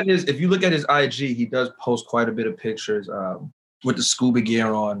 If you look at his IG, he does post quite a bit of pictures with the scuba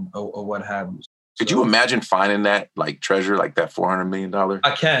gear on or what have you. Could you imagine finding that like treasure, like that $400 million?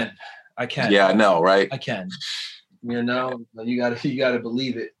 I can. Yeah, I know, right? I can. You gotta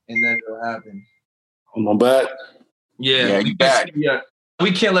believe it, and then it'll happen. I'm back. Yeah, you back. Yeah,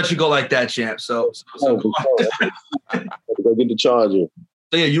 we can't let you go like that, champ. So Go get the charger.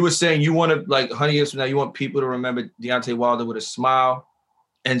 So yeah, you were saying you want to, like 100 years from now, you want people to remember Deontay Wilder with a smile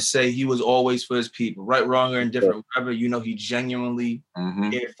and say he was always for his people, right, wrong, or indifferent, whatever. He genuinely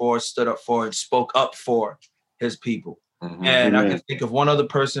cared for, stood up for, and spoke up for his people. And I can think of one other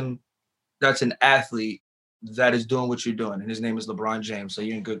person that's an athlete that is doing what you're doing, and his name is LeBron James. So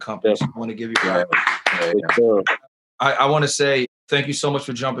you're in good company. So I want to give you I want to say thank you so much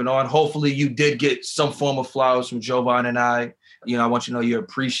for jumping on. Hopefully you did get some form of flowers from Jovan and I. I want you to know you're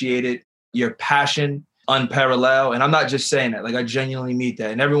appreciated, your passion, unparalleled. And I'm not just saying that, like I genuinely mean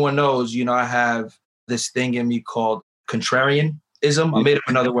that. And everyone knows, I have this thing in me called contrarianism. I made up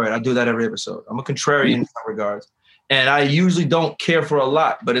another word. I do that every episode. I'm a contrarian in some regards. And I usually don't care for a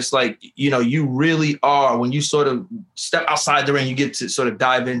lot, but it's like, you really are, when you sort of step outside the ring, you get to sort of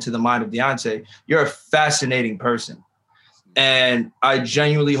dive into the mind of Deontay. You're a fascinating person. And I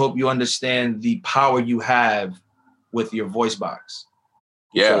genuinely hope you understand the power you have with your voice box.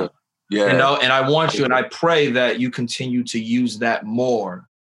 Yeah. And I want you, and I pray that you continue to use that more,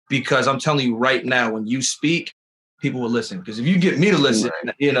 because I'm telling you right now, when you speak, people will listen. Because if you get me to listen,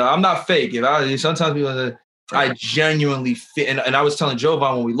 I'm not fake. Sometimes people, I genuinely fit. And I was telling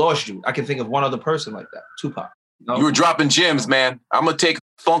Jovan when we lost you, I can think of one other person like that, Tupac. You were dropping gems, man. I'm going to take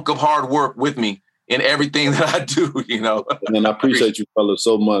funk of hard work with me in everything that I do, And I appreciate you fellas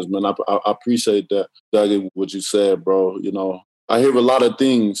so much, man. I appreciate that, Dougie, what you said, bro. I hear a lot of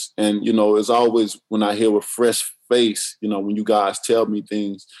things, and, it's always when I hear a fresh face, when you guys tell me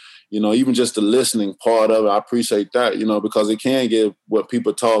things, even just the listening part of it, I appreciate that, because it can get what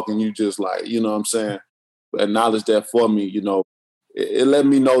people talk and you just like, what I'm saying, acknowledge that for me, it let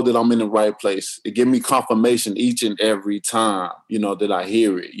me know that I'm in the right place. It give me confirmation each and every time, that I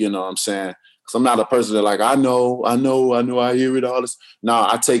hear it, what I'm saying? Because I'm not a person that like, I know, I hear it, all this. No,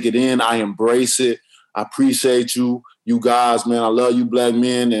 I take it in. I embrace it. I appreciate you guys, man. I love you black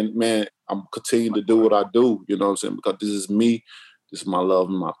men. And, man, I'm continuing to do what I do, what I'm saying? Because this is me. This is my love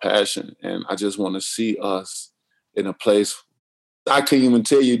and my passion. And I just want to see us in a place. I can't even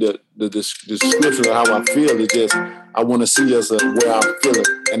tell you the description of how I feel. It's just, I want to see us where I'm feeling.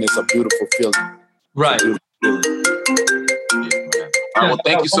 And it's a beautiful feeling. Right. Well,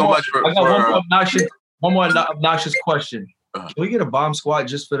 thank you so much for. I got one more obnoxious question. Can we get a bomb squad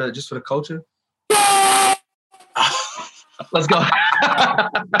just for the culture? Let's go.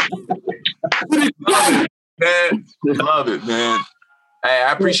 Man, love it, man. Hey,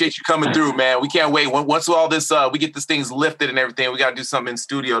 I appreciate you coming through, man. We can't wait. Once all this, we get this things lifted and everything, we got to do something in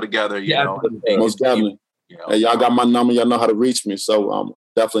studio together. You know? Most definitely. Hey, y'all got my number. Y'all know how to reach me. So I'm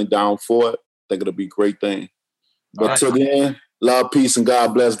definitely down for it. I think it'll be a great thing. But till then, love, peace, and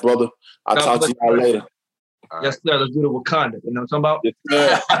God bless, brother. I'll talk to y'all later. Yes, sir. Let's do the Wakanda. You know what I'm talking about?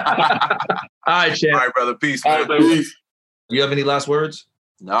 Yes, All right, champ. All right, brother. Peace, man. peace. You have any last words?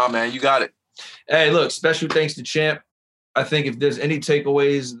 No, man. You got it. Hey, look, special thanks to Champ. I think if there's any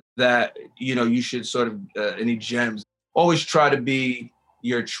takeaways that, you should sort of, any gems, always try to be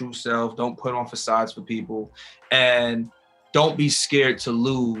your true self. Don't put on facades for people. And don't be scared to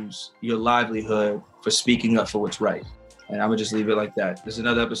lose your livelihood for speaking up for what's right. And I'm going to just leave it like that. This is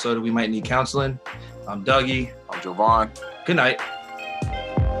another episode of We Might Need Counseling. I'm Dougie. I'm Jovan. Good night.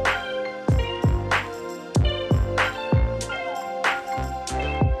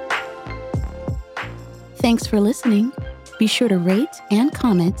 Thanks for listening. Be sure to rate and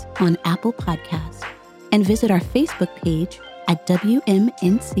comment on Apple Podcasts and visit our Facebook page at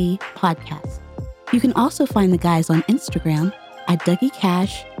WMNC Podcast. You can also find the guys on Instagram at Dougie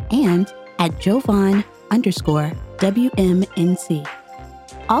Cash and at Jovan_WMNC.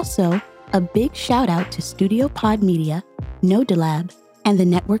 Also, a big shout out to Studio Pod Media, Nodalab, and the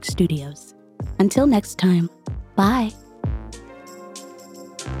Network Studios. Until next time, bye.